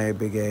I,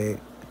 big A,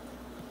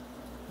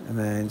 and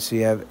then so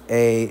you have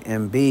A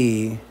and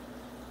B.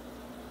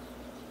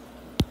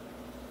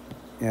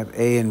 You have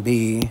A and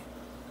B.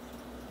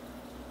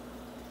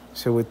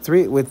 So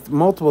with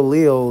multiple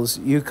alleles,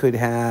 you could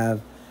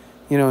have,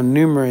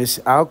 numerous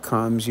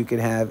outcomes. You could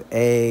have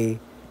A,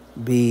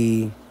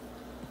 B,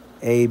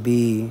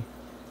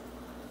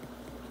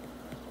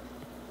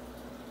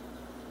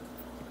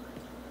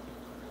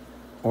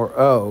 or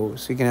O.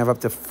 So you can have up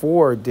to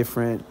 4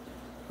 different,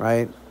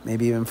 right?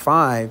 Maybe even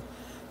 5.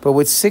 But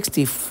with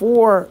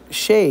 64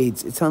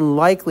 shades, it's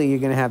unlikely you're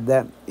going to have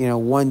that,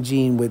 one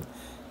gene with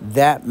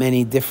that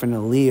many different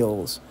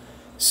alleles.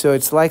 So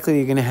it's likely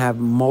you're going to have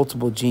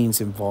multiple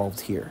genes involved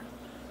here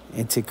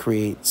and to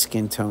create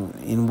skin tone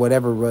in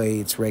whatever way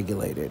it's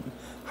regulated.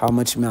 How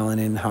much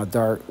melanin, how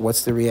dark,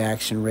 what's the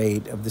reaction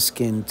rate of the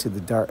skin to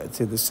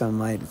the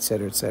sunlight, et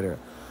cetera, et cetera.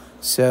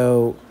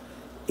 So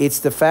it's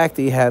the fact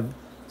that you have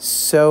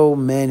so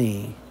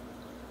many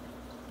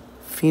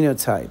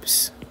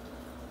phenotypes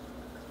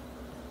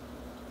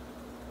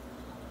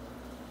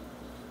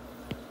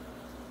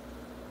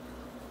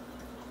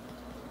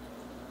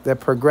that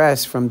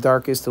progress from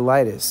darkest to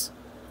lightest.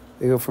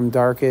 They go from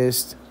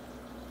darkest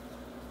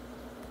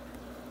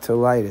to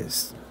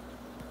lightest.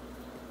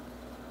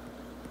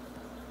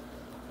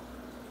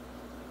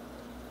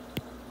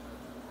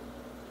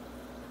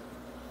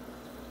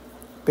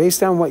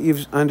 Based on what you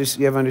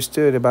have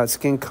understood about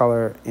skin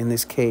color in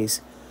this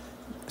case,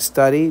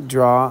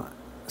 draw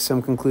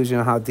some conclusion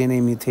on how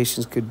DNA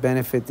mutations could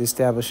benefit the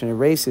establishment of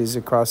races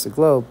across the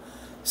globe.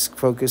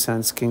 Focus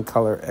on skin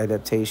color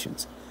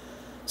adaptations.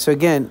 So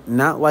again,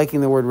 not liking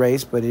the word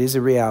race, but it is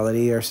a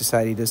reality. Our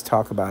society does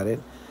talk about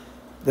it.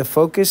 The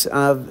focus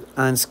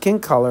on skin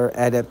color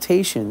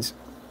adaptations.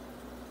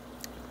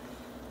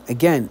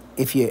 Again,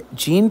 if you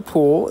gene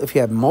pool, if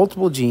you have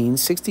multiple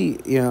genes,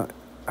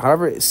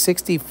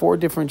 64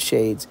 different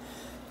shades,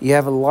 you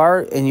have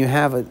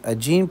a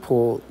gene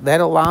pool that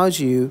allows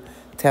you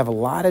to have a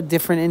lot of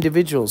different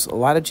individuals, a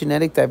lot of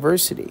genetic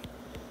diversity.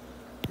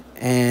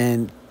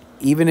 And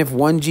even if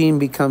one gene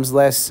becomes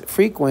less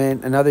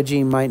frequent, another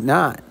gene might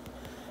not.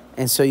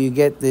 And so you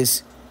get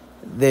this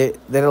that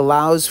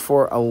allows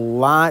for a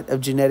lot of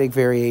genetic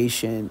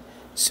variation.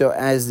 So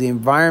as the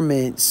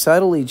environment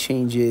subtly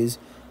changes,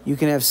 you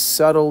can have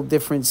subtle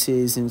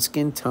differences in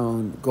skin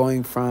tone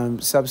going from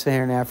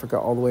sub-Saharan Africa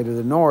all the way to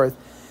the north.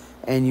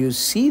 And you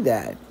see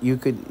that. You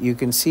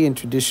can see in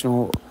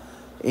traditional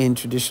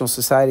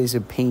societies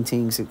of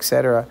paintings,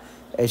 etc.,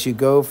 as you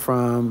go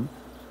from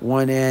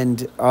one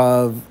end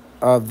of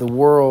the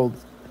world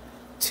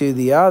to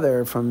the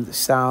other, from the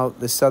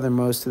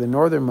southernmost to the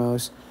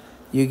northernmost,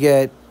 you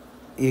get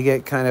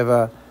kind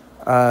of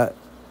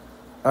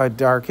a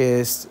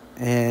darkest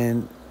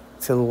and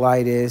to the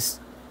lightest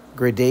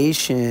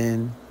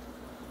gradation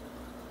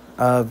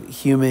of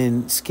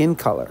human skin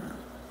color.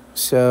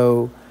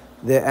 So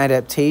the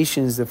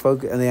adaptations, the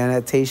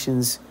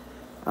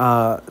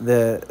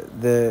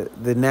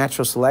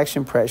natural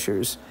selection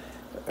pressures,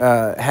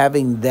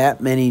 having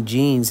that many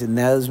genes and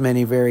those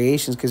many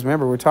variations, because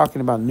remember, we're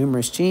talking about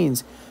numerous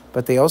genes,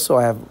 but they also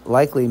have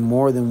likely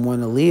more than one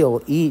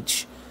allele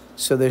each.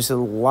 So there's a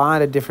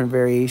lot of different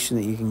variation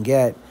that you can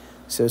get.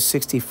 So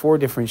 64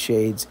 different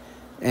shades.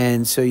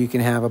 And so you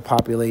can have a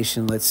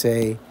population, let's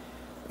say,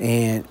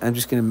 and I'm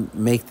just going to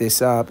make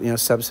this up,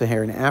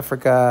 sub-Saharan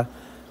Africa.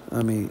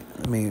 You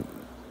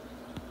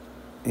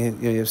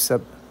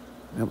have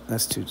nope,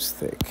 that's too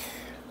thick.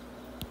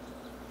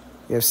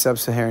 You have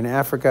sub-Saharan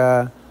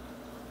Africa.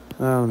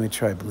 Let me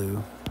try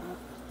blue.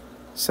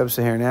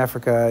 Sub-Saharan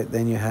Africa.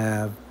 Then you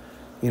have,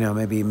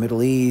 maybe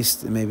Middle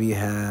East. Maybe you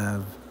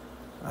have,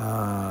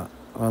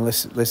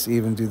 let's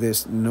even do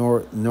this.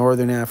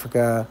 Northern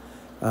Africa,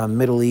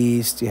 Middle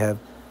East. You have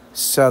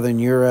Southern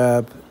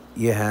Europe.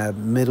 You have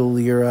Middle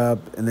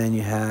Europe, and then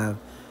you have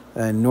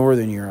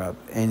Northern Europe,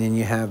 and then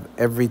you have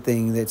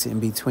everything that's in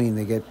between.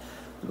 They get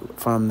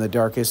from the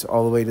darkest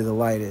all the way to the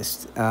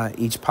lightest.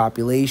 Each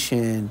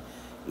population,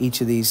 each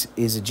of these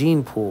is a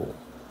gene pool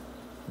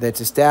that's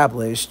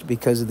established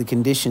because of the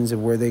conditions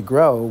of where they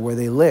grow, where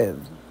they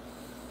live.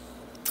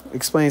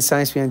 Explain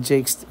science behind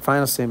Jake's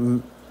final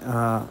statement.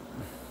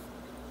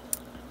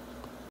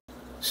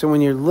 So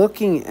when you're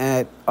looking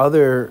at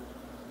other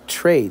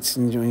traits,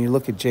 and when you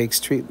look at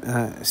Jake's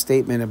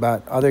statement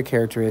about other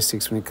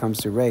characteristics when it comes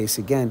to race,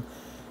 again,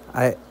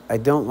 I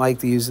don't like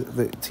to use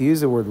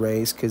the word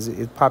race because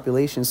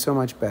population is so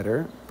much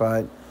better.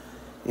 But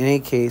in any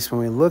case, when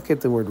we look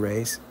at the word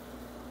race,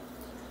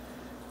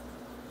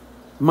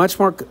 much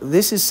more,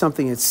 this is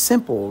something that's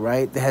simple,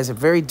 right? That has a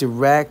very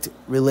direct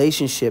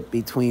relationship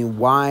between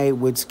why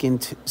would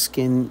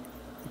skin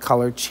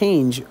color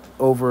change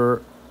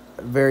over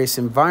various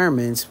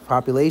environments,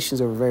 populations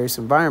over various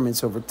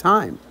environments over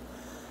time.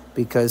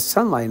 Because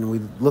sunlight, and we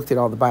looked at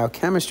all the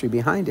biochemistry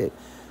behind it,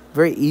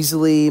 very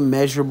easily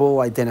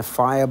measurable,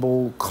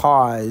 identifiable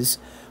cause.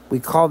 We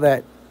call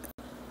that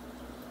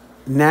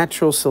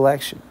natural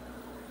selection.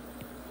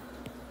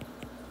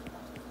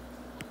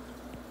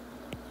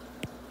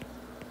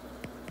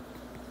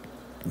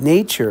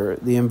 Nature,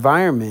 the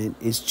environment,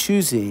 is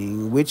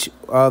choosing which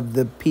of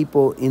the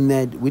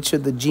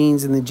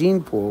genes in the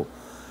gene pool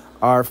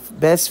are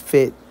best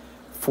fit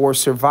for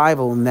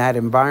survival in that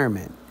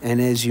environment. And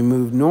as you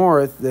move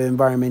north, the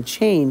environment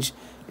changed,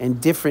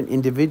 and different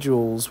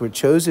individuals were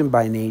chosen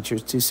by nature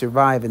to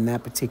survive in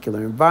that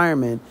particular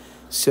environment.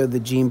 So the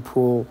gene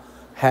pool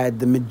had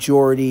the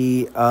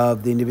majority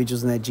of the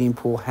individuals in that gene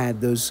pool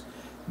had those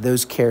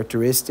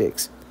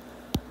characteristics.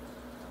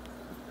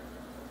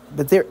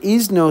 But there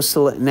is no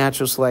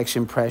natural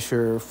selection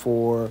pressure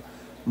for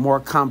more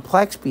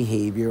complex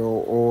behavior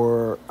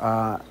or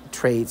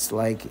traits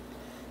like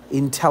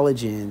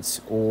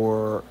intelligence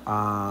or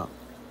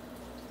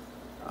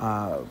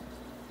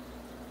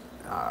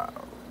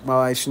well,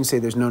 I shouldn't say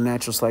there's no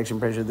natural selection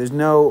pressure. There's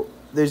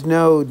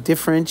no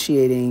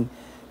differentiating.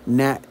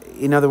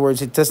 In other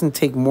words, it doesn't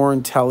take more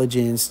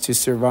intelligence to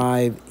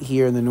survive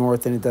here in the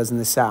north than it does in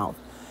the south.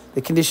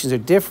 The conditions are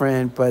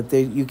different, but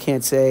you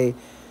can't say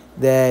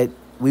that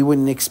we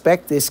wouldn't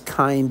expect this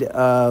kind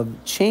of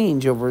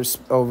change over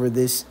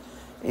these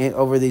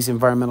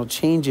environmental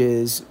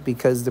changes,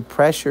 because the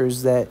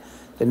pressures the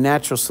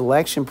natural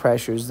selection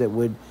pressures that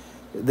would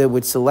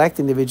select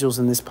individuals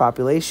in this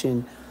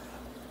population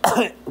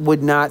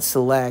would not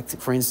select,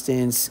 for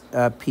instance,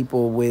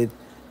 people with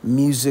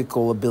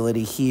musical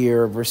ability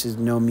here versus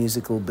no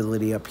musical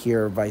ability up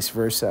here, or vice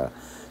versa.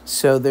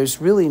 So there's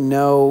really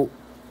no,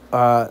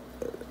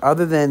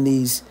 other than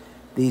these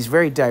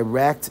very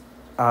direct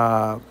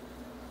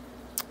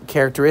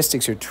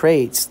characteristics or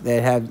traits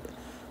that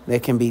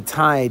can be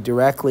tied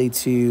directly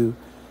to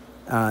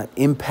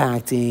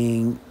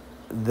impacting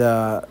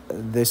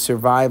the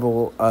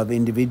survival of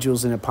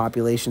individuals in a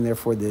population,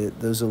 therefore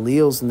those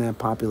alleles in that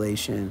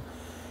population.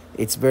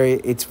 It's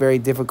very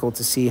difficult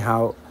to see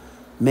how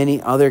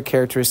many other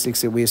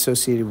characteristics that we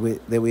associate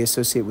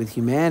with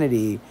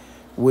humanity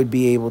would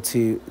be able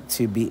to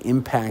be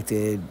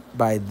impacted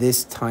by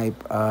this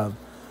type of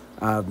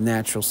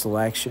natural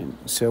selection.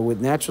 So with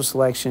natural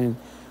selection,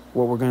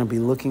 what we're going to be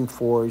looking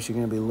for is you're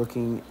going to be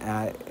looking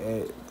at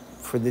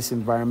for this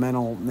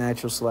environmental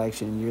natural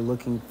selection, you're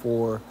looking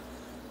for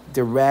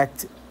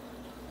direct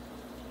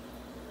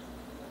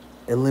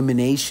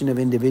elimination of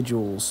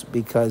individuals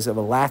because of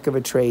a lack of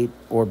a trait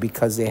or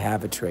because they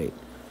have a trait.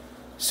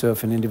 So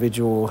if an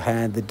individual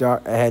had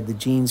the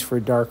genes for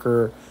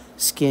darker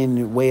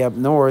skin way up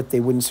north, they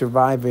wouldn't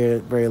survive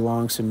very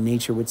long, so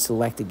nature would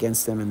select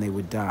against them and they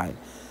would die.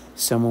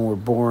 someone were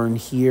born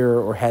here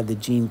or had the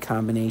gene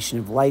combination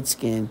of light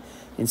skin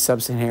in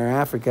sub-Saharan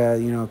Africa,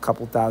 a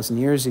couple thousand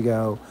years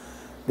ago,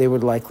 they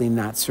would likely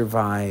not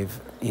survive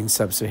in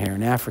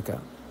sub-Saharan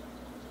Africa.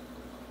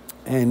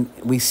 And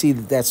we see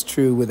that that's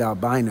true with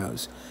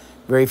albinos.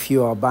 Very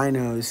few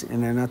albinos,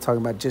 and I'm not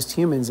talking about just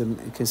humans,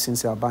 because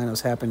since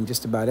albinos happen in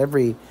just about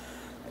every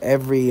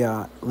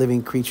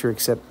living creature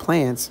except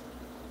plants,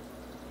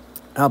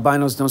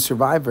 albinos don't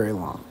survive very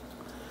long.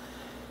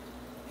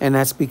 And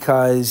that's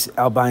because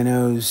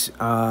albinos,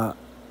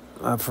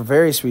 for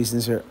various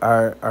reasons,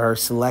 are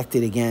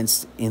selected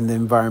against in the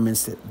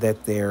environments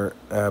that they're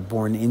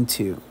born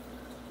into.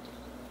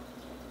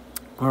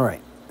 All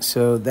right,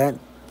 so that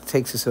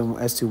takes us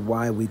as to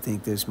why we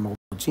think there's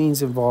multiple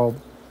genes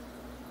involved.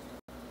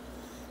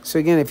 So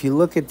again, if you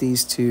look at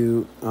these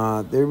two,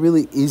 there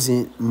really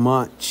isn't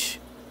much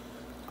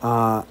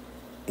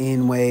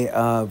in way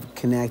of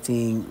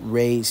connecting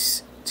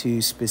race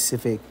to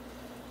specific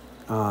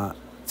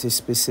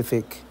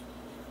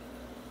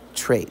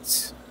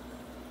traits.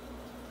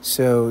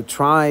 So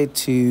try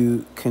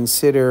to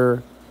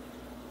consider.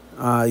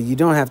 You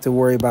don't have to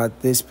worry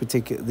about these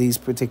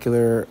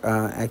particular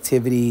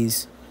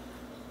activities.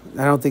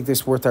 I don't think this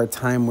is worth our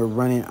time. We're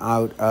running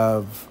out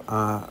of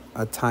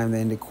a time. The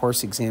end of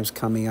course exams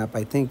coming up.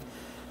 I think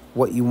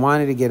what you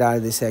wanted to get out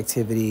of this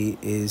activity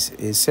is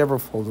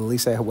severalfold. At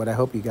least what I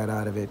hope you got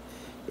out of it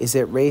is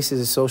that race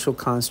is a social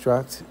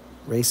construct.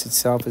 Race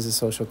itself is a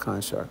social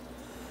construct.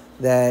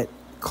 That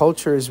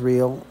culture is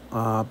real,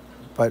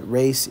 but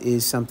race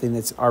is something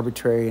that's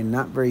arbitrary and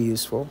not very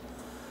useful.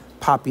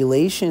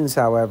 Populations,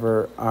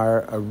 however,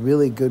 are a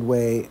really good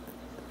way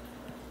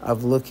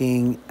of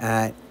looking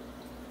at.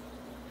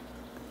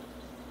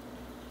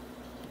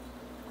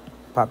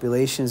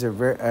 Populations are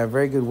a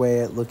very good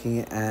way at looking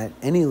at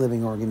any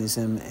living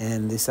organism,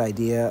 and this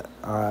idea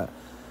of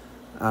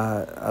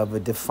a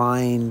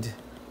defined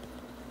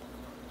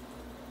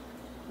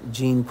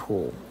gene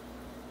pool.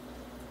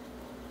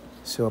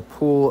 So a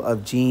pool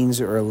of genes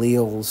or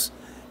alleles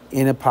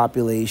in a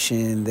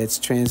population that's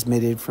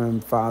transmitted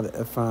from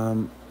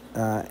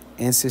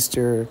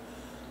ancestor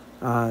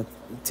to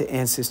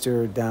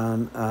ancestor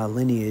down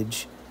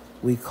lineage.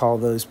 We call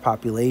those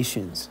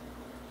populations.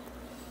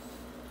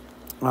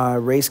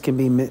 Race can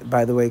be,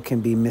 by the way,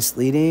 can be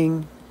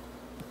misleading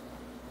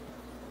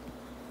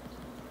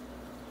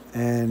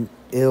and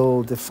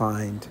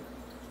ill-defined.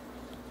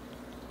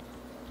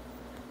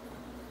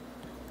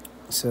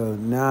 So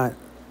not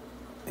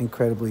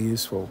incredibly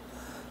useful.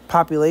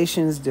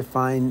 Populations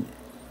define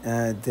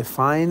a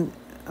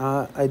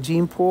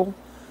gene pool.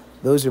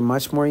 Those are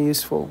much more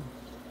useful.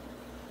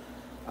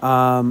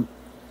 The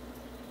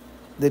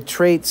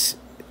traits,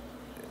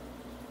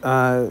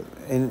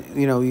 and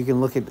you can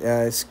look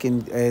at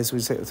skin, as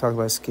we talked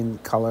about skin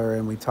color,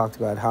 and we talked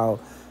about how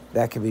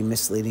that can be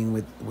misleading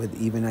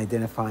with even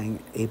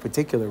identifying a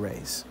particular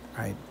race,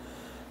 right?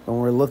 When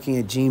we're looking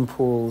at gene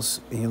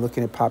pools and you're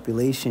looking at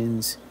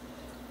populations,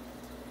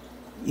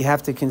 you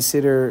have to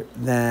consider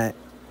that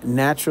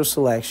natural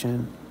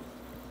selection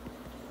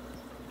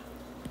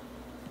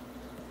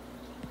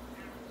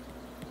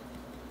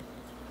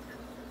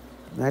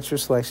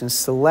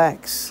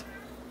selects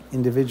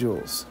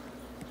individuals.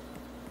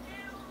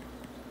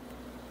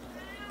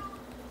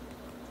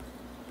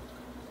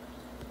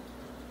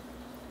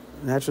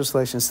 Natural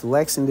selection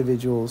selects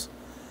individuals,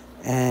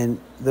 and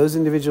those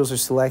individuals are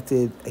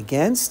selected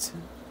against.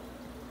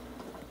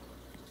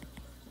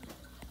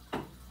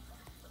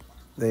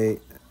 They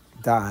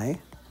die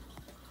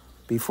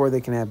before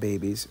they can have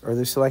babies, or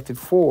they're selected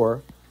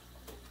for,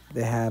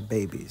 they have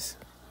babies.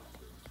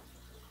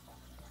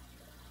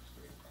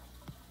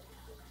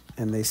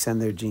 And they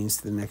send their genes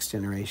to the next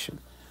generation.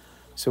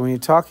 So when you're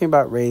talking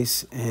about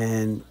race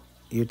and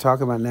you're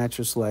talking about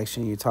natural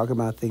selection, you're talking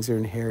about things that are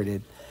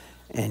inherited,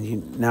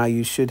 and now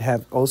you should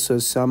have also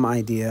some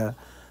idea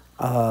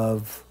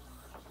of,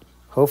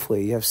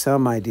 hopefully you have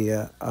some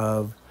idea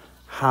of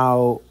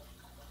how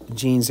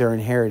genes are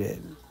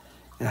inherited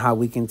and how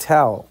we can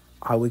tell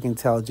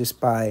just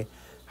by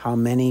how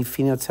many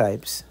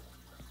phenotypes,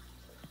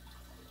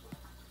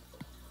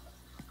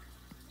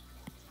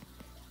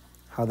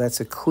 how that's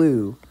a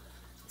clue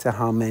to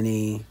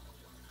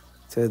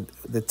to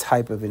the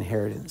type of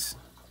inheritance.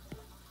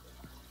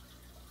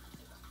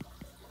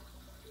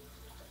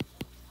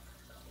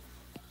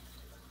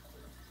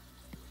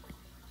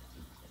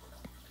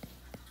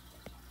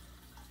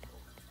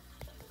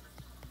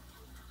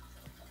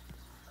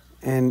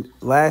 And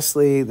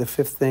lastly, the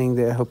fifth thing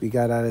that I hope you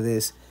got out of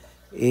this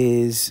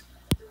is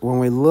when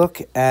we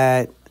look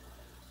at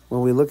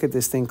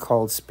this thing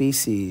called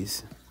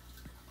species,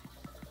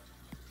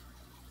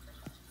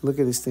 look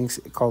at this thing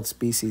called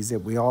species that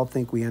we all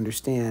think we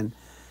understand,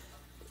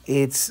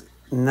 it's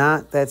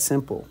not that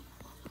simple.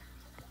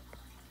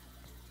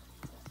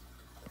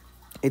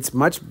 It's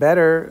much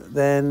better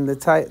than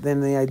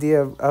the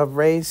idea of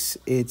race.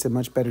 It's a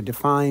much better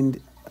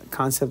defined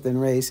concept than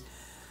race.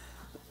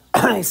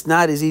 It's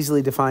not as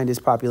easily defined as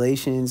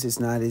populations. It's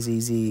not as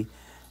easy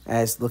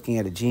as looking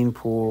at a gene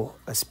pool.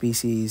 A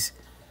species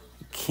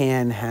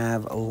can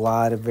have a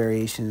lot of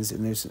variations,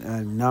 and there's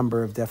a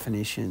number of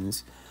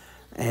definitions.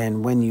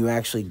 And when you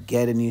actually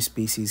get a new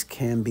species,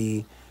 can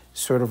be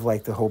sort of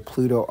like the whole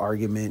Pluto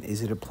argument: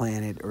 is it a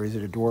planet or is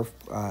it a dwarf?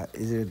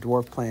 Is it a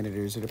dwarf planet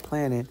or is it a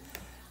planet?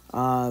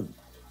 Uh,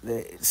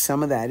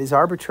 some of that is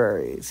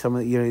arbitrary. Some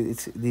of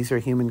these are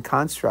human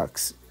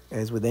constructs.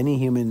 As with any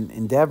human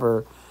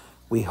endeavor,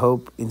 we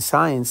hope in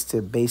science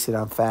to base it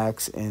on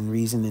facts and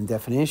reason and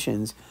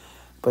definitions,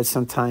 but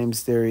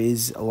sometimes there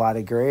is a lot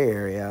of gray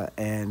area,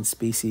 and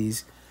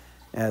species,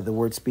 the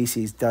word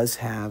species does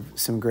have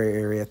some gray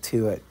area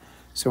to it.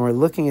 So when we're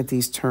looking at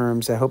these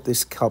terms, I hope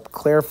this helped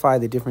clarify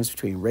the difference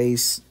between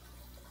race,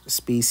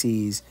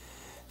 species,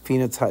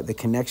 phenotype, the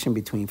connection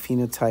between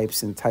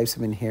phenotypes and types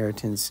of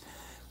inheritance,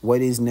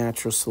 what is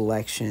natural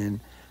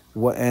selection,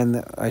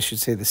 and I should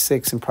say the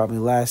sixth and probably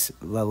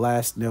the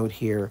last note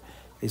here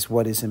is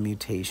what is a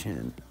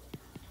mutation,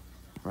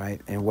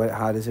 right? And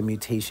how does a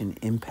mutation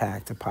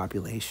impact a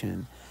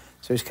population?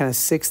 So there's kind of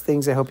 6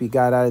 things I hope you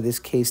got out of this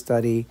case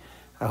study.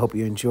 I hope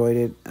you enjoyed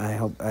it. I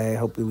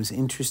hope it was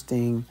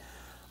interesting.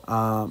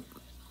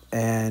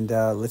 And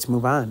let's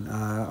move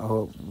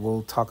on.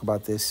 We'll talk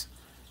about this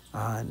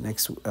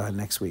next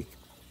week.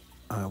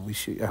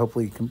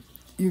 Hopefully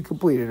you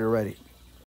completed it already.